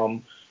rider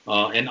from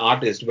an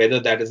artist,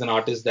 whether that is an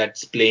artist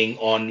that's playing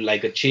on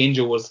like a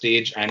changeover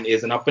stage and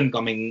is an up and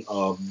coming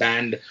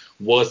band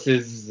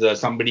versus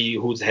somebody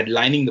who's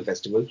headlining the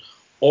festival,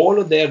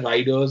 all of their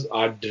riders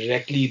are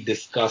directly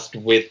discussed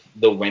with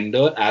the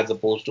vendor, as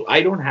opposed to,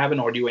 I don't have an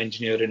audio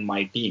engineer in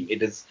my team.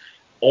 It is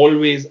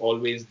always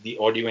the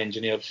audio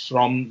engineer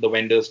from the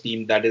vendor's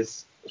team that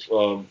is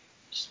uh,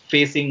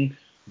 facing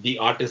the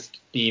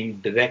artist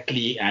team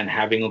directly and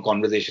having a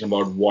conversation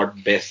about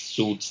what best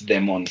suits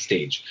them on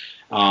stage.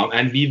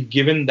 And we've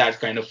given that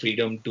kind of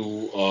freedom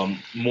to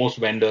most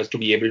vendors to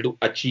be able to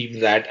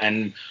achieve that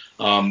and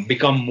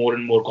become more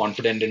and more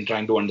confident in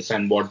trying to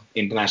understand what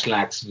international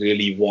acts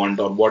really want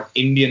or what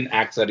Indian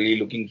acts are really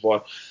looking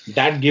for.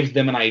 That gives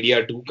them an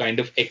idea to kind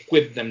of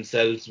equip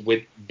themselves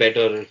with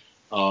better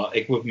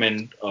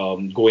equipment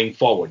going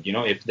forward. You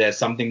know, if there's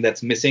something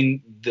that's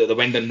missing, the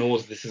vendor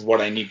knows this is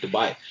what I need to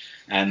buy,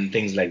 and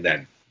things like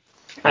that.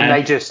 And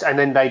And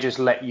then they just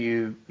let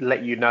you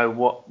know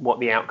what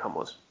the outcome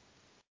was.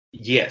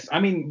 yes, I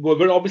mean,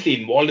 we're obviously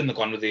involved in the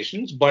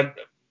conversations, but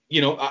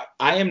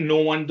I am no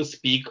one to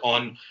speak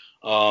on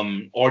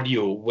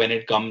audio when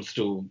it comes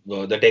to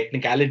the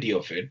technicality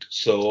of it.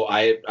 So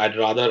I'd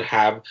rather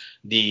have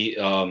the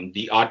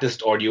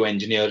artist audio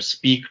engineer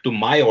speak to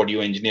my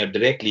audio engineer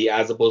directly,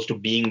 as opposed to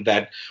being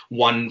that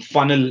one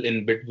funnel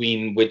in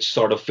between, which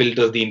sort of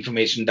filters the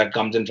information that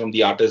comes in from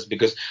the artist,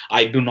 because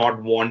I do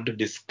not want to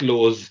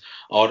disclose,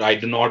 or I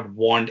do not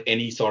want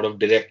any sort of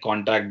direct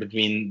contact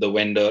between the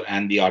vendor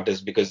and the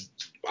artist, because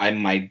I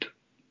might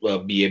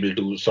be able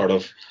to sort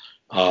of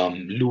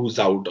lose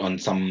out on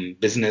some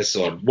business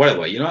or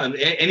whatever.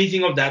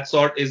 Anything of that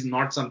sort is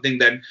not something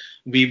that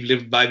we've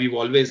lived by. We've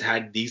always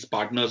had these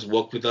partners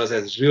work with us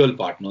as real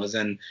partners,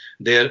 and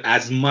they're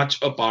as much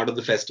a part of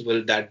the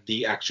festival that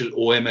the actual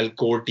OML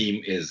core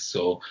team is.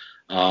 So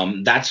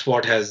I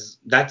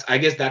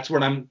guess that's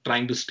what I'm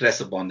trying to stress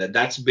upon,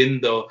 that's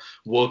been the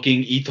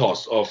working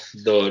ethos of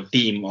the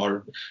team,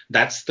 or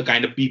that's the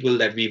kind of people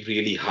that we've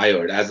really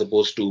hired, as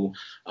opposed to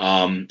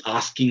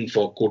asking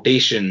for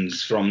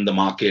quotations from the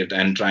market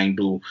and trying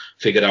to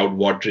figure out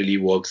what really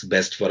works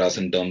best for us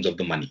in terms of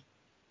the money.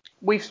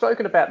 We've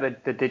spoken about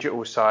the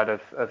digital side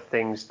of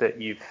things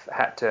that you've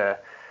had to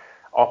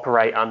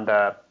operate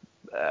under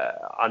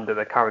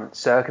the current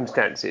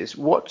circumstances.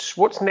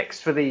 What's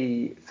next for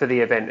the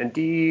event, and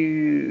do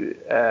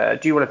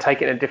you want to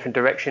take it in a different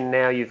direction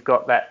now you've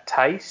got that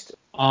taste?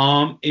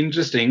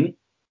 Interesting.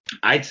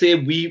 I'd say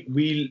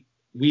we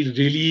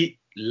really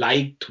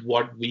liked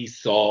what we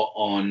saw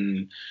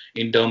on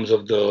in terms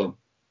of the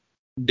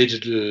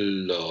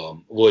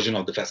digital version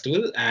of the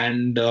festival,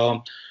 and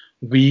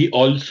we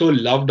also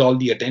loved all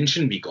the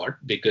attention we got,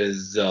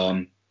 because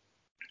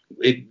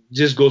it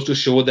just goes to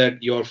show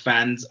that your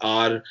fans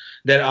are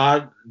there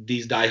are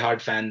these diehard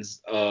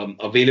fans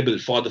available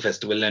for the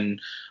festival,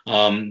 and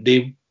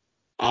they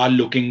are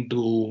looking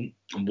to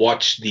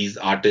watch these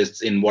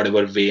artists in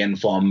whatever way and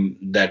form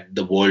that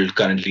the world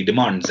currently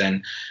demands.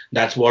 And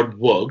that's what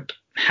worked.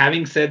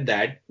 Having said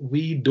that,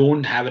 we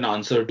don't have an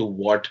answer to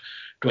what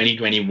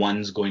 2021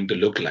 is going to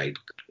look like.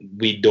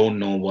 We don't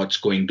know what's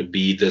going to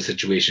be the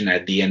situation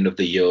at the end of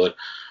the year,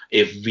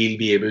 if we'll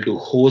be able to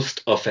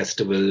host a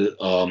festival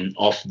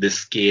of this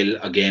scale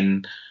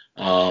again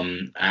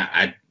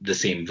at the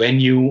same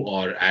venue,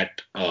 or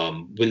at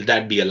will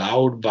that be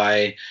allowed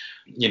by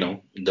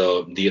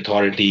the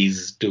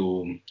authorities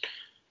to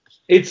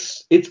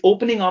It's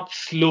opening up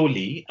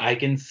slowly. I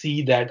can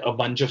see that a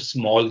bunch of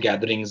small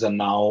gatherings are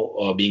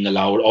now being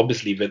allowed,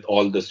 obviously with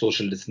all the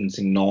social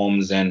distancing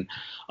norms, and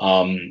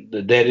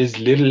there is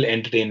little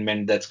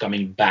entertainment that's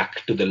coming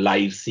back to the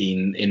live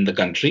scene in the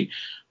country.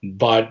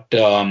 But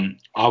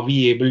are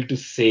we able to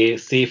say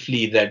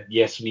safely that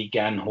yes, we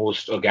can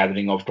host a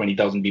gathering of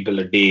 20,000 people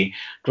a day,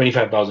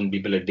 25,000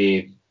 people a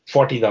day,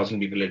 40,000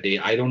 people a day?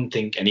 I don't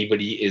think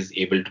anybody is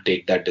able to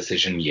take that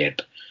decision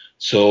yet.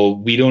 So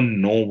we don't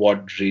know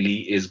what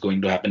really is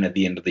going to happen at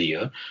the end of the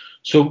year.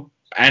 So,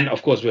 and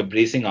of course, we're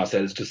bracing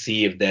ourselves to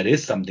see if there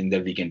is something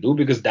that we can do,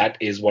 because that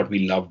is what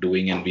we love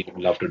doing and we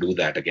would love to do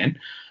that again.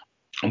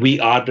 We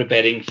are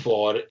preparing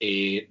for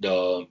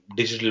the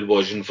digital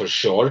version for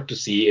sure, to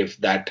see if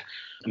that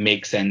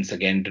makes sense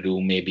again to do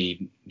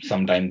maybe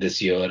sometime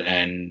this year,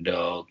 and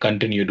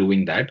continue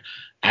doing that.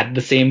 At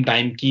the same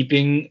time,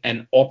 keeping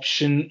an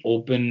option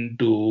open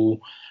to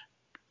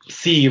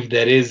see if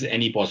there is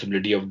any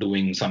possibility of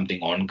doing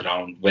something on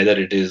ground, whether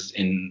it is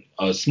in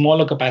a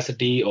smaller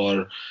capacity,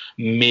 or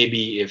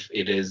maybe if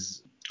it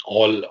is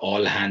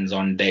all hands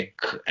on deck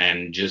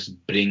and just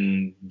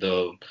bring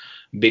the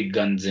big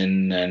guns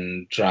in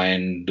and try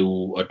and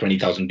do a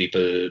 20,000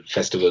 people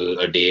festival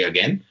a day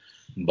again.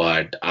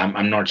 But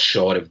I'm not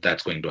sure if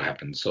that's going to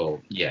happen.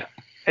 So yeah.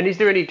 And is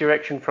there any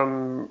direction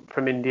from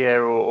India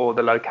or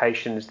the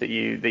locations that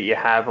you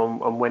have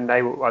on when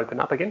they will open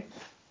up again?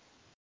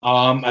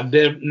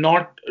 They're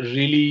not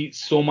really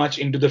so much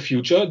into the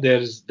future.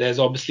 There's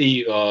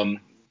obviously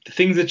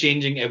things are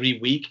changing every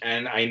week,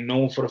 and I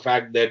know for a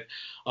fact that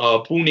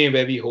Pune,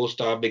 where we host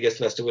our biggest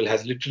festival,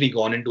 has literally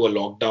gone into a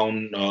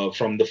lockdown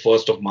from the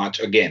 1st of March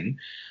again,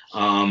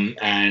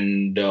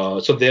 and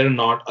so they're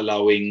not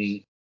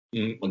allowing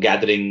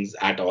gatherings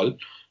at all.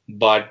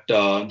 But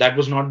that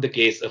was not the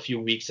case a few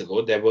weeks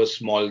ago. There were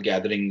small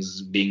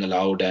gatherings being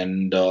allowed,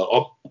 and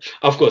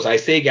of course, I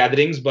say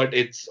gatherings, but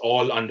it's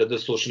all under the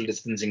social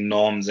distancing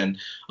norms,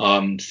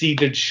 and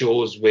seated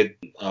shows with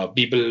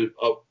people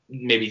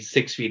maybe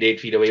 6 feet,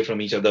 8 feet away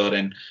from each other,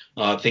 and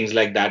things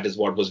like that is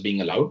what was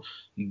being allowed.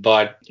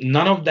 But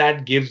none of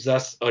that gives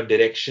us a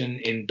direction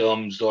in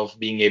terms of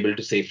being able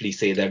to safely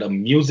say that a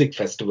music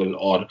festival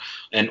or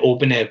an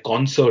open air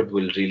concert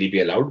will really be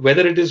allowed,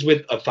 whether it is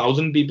with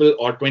 1,000 people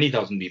or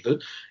 20,000 people.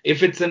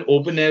 If it's an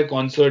open air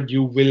concert,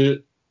 you will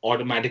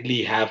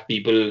automatically have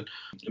people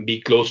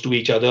be close to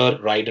each other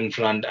right in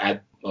front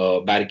at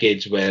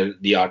barricades where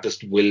the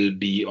artist will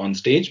be on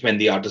stage, when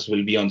the artist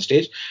will be on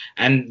stage.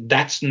 And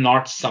that's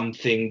not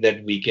something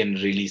that we can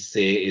really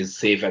say is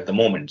safe at the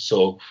moment.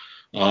 So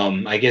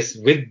I guess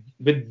with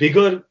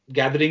bigger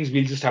gatherings,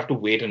 we'll just have to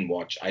wait and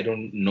watch. I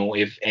don't know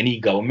if any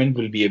government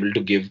will be able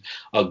to give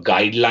a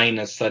guideline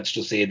as such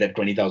to say that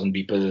 20,000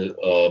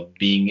 people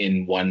being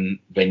in one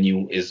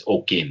venue is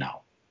okay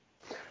now.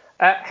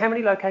 How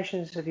many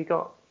locations have you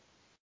got?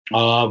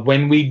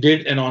 When we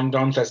did an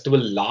on-ground festival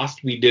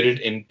last, we did it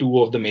in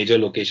two of the major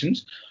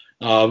locations.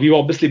 We've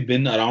obviously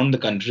been around the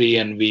country,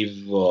 and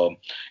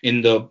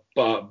in the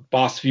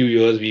past few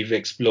years, we've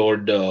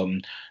explored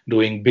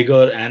doing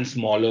bigger and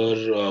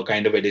smaller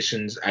kind of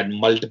editions at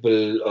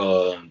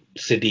multiple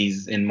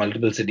cities in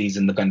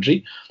the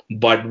country.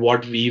 But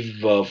what we've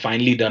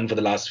finally done for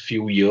the last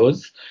few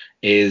years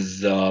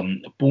is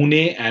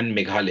Pune and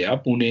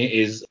Meghalaya. Pune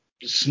is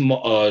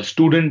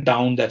student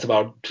town that's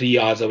about 3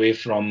 hours away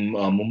from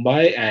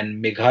Mumbai,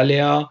 and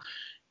Meghalaya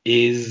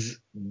is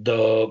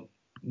the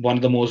one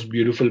of the most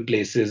beautiful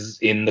places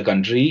in the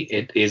country.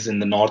 It is in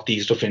the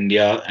northeast of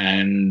India,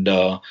 and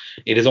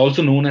it is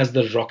also known as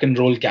the rock and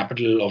roll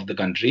capital of the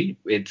country.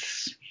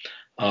 It's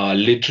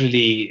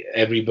literally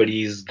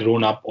everybody's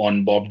grown up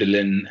on Bob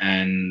Dylan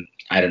and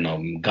I don't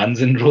know,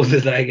 Guns N'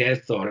 Roses, I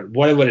guess, or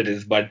whatever it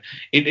is. But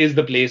it is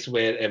the place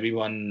where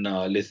everyone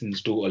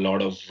listens to a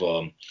lot of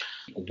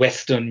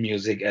Western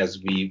music,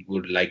 as we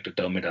would like to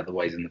term it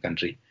otherwise in the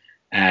country.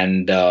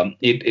 And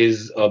it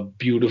is a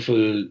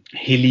beautiful,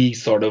 hilly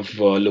sort of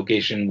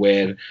location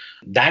where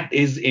that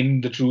is,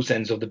 in the true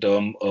sense of the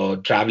term, a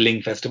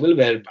traveling festival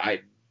where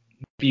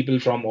people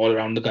from all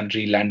around the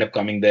country land up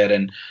coming there,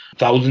 and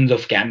thousands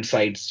of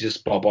campsites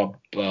just pop up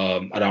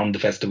around the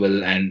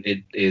festival. And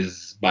it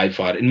is by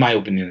far, in my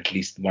opinion at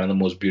least, one of the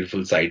most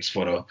beautiful sites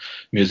for a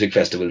music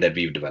festival that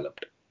we've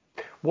developed.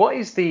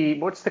 What's the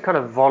kind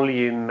of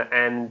volume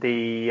and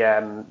the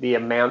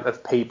amount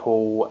of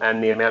people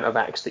and the amount of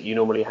acts that you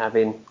normally have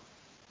in?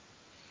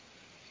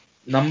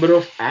 Number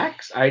of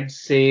acts, I'd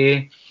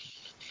say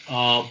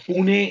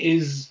Pune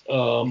is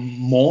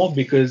more,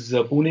 because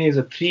Pune is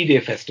a 3 day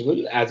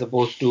festival as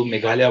opposed to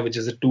Meghalaya, which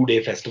is a 2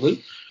 day festival.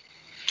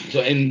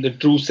 So, in the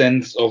true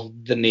sense of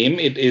the name,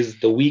 it is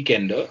the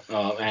weekender,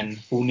 and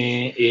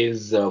Pune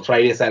is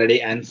Friday, Saturday,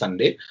 and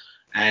Sunday,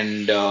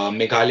 and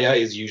Meghalaya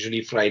is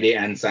usually Friday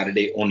and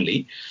Saturday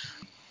only.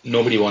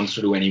 Nobody wants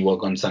to do any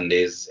work on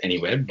Sundays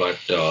anywhere, but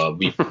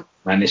we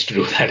managed to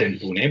do that in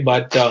Pune.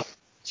 But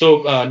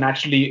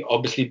naturally,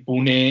 obviously,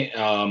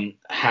 Pune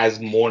has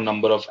more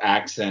number of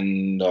acts,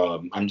 and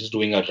I'm just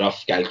doing a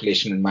rough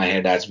calculation in my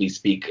head as we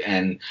speak.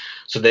 And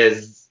so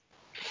there's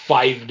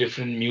 5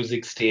 different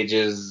music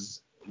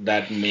stages.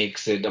 That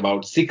makes it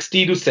about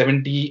 60 to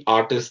 70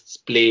 artists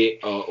play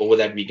over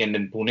that weekend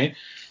in Pune.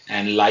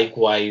 And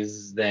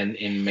likewise, then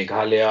in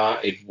Meghalaya,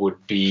 it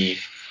would be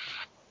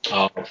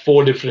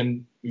 4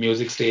 different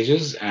music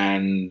stages,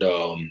 and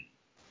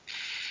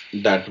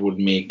that would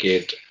make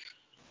it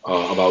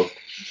about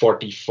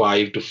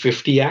 45 to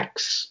 50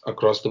 acts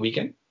across the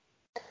weekend.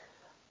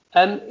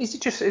 Is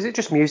it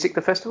just music,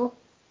 the festival?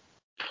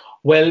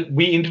 Well,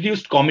 we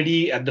introduced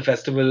comedy at the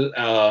festival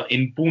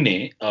in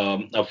Pune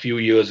a few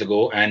years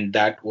ago, and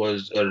that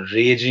was a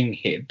raging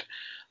hit.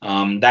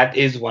 That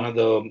is one of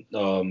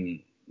the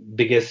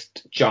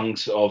biggest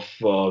chunks of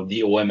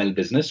the OML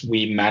business.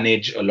 We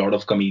manage a lot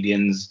of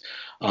comedians,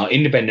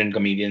 independent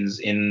comedians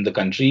in the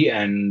country,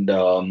 and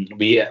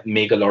we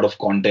make a lot of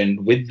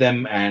content with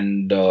them,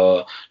 and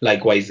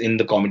likewise in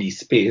the comedy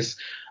space.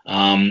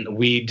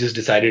 We just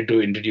decided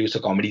to introduce a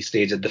comedy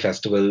stage at the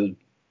festival,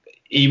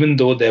 even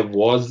though there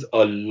was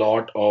a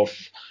lot of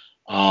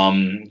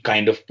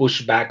kind of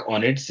pushback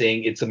on it,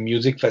 saying it's a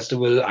music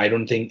festival. I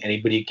don't think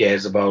anybody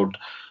cares about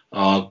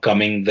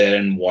coming there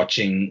and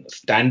watching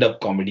stand-up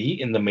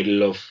comedy in the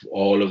middle of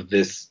all of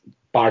this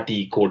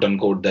party, quote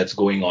unquote, that's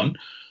going on.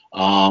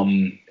 I'll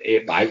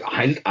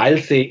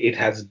say it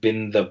has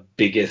been the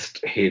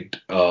biggest hit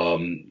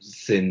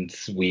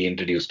since we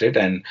introduced it,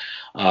 and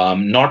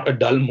not a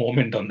dull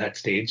moment on that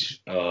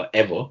stage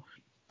ever.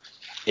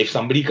 If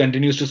somebody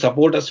continues to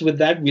support us with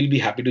that, we'll be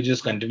happy to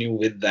just continue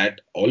with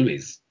that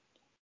always.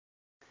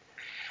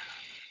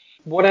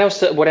 What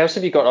else? What else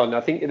have you got on?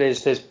 I think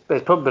there's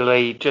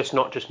probably just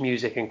not just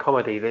music and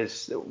comedy.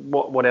 There's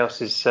what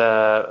else is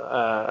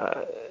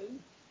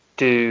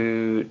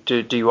do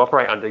you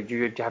operate under? Do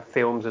you have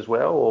films as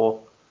well, or?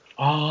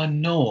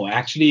 No,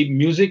 actually,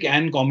 music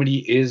and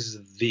comedy is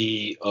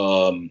the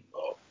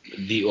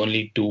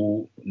only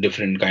two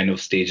different kind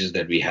of stages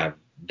that we have.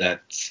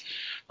 That's,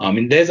 I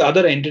mean, there's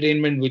other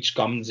entertainment which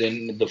comes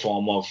in the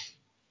form of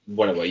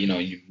whatever,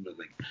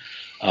 like,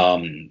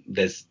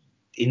 there's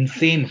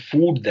insane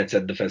food that's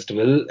at the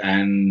festival,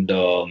 and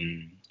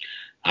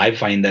I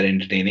find that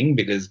entertaining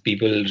because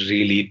people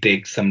really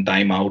take some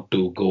time out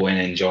to go and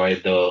enjoy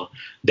the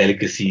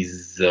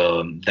delicacies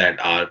that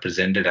are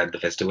presented at the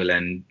festival,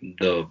 and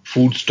the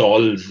food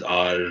stalls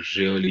are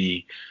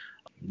really,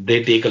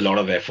 they take a lot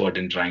of effort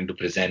in trying to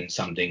present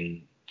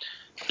something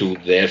to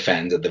their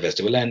fans at the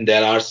festival. And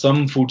there are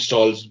some food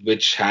stalls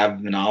which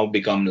have now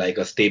become like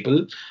a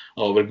staple.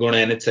 We're going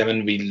to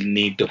NH7, we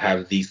need to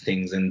have these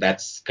things. And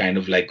that's kind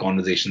of like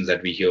conversations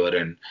that we hear.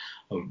 And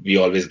we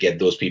always get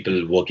those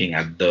people working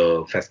at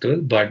the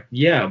festival. But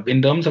yeah,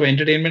 in terms of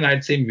entertainment,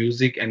 I'd say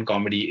music and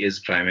comedy is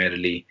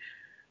primarily.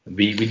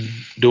 We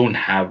don't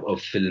have a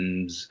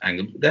films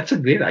angle. That's a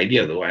great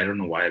idea, though. I don't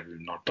know why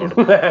we've not thought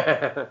about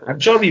it. I'm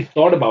sure we've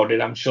thought about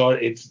it. I'm sure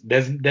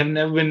there've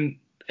never been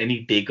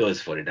any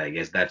takers for it. I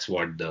guess that's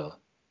what the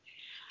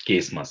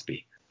case must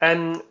be.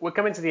 We're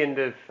coming to the end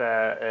of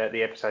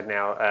the episode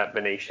now,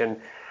 Manish,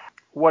 and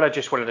what I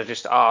just wanted to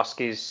just ask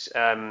is,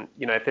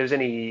 if there's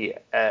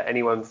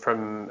anyone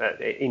from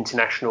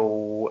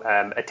international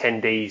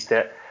attendees,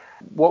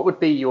 what would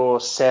be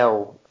your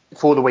sell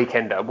for the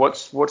weekender?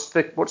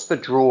 What's the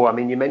draw? I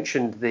mean, you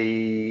mentioned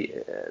the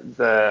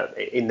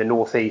in the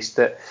northeast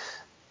that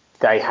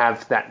they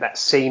have that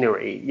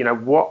scenery.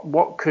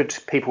 What could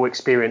people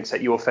experience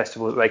at your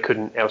festival that they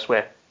couldn't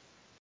elsewhere?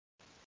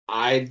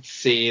 I'd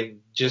say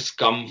just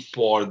come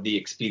for the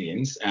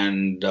experience,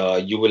 and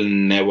you will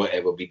never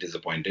ever be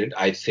disappointed.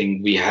 I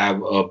think we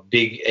have a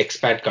big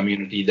expat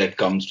community that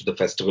comes to the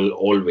festival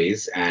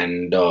always,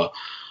 and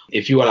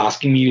if you are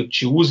asking me to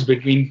choose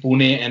between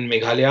Pune and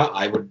Meghalaya,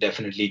 I would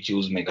definitely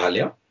choose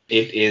Meghalaya.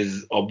 It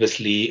is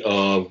obviously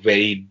a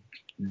very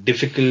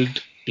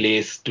difficult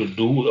place to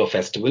do a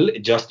festival,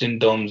 just in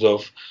terms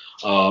of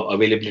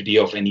availability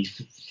of any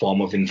form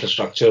of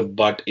infrastructure,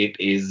 but it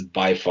is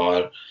by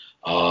far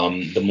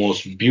the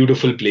most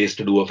beautiful place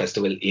to do a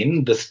festival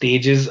in. The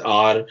stages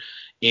are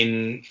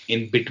in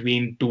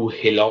between two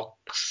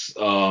hillocks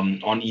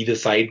on either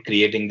side,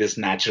 creating this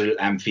natural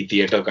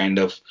amphitheater kind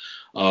of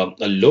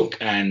a look,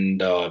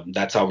 and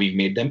that's how we've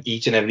made them.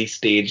 Each and every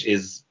stage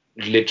is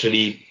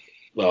literally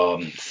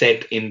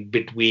set in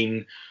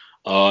between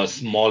a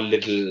small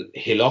little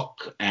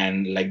hillock,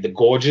 and like the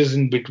gorges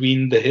in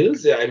between the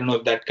hills. I don't know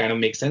if that kind of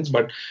makes sense,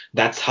 but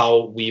that's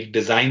how we've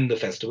designed the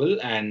festival.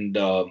 And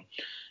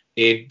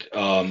it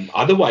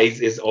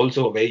otherwise is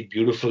also a very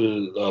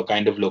beautiful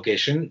kind of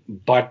location.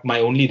 But my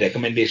only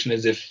recommendation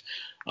is, if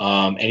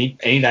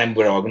anytime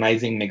we're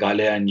organizing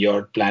Meghalaya and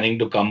you're planning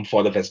to come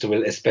for the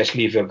festival,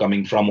 especially if you're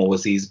coming from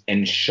overseas,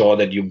 ensure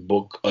that you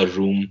book a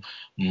room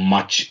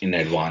much in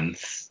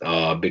advance,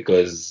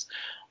 because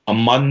a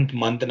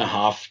month and a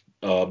half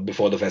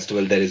before the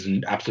festival, there is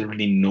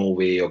absolutely no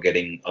way you're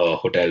getting a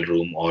hotel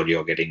room, or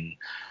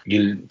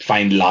you'll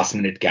find last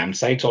minute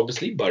campsites,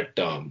 obviously, but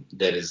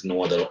there is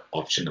no other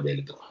option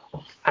available.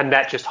 And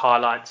that just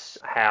highlights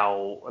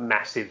how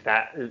massive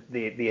that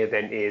the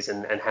event is,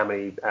 and how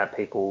many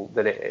people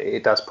that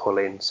it does pull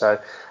in. So,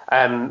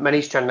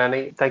 Manish,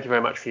 Chandnani, thank you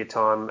very much for your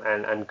time,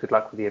 and good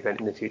luck with the event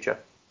in the future.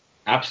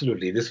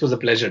 Absolutely. This was a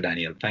pleasure,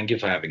 Daniel. Thank you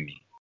for having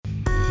me.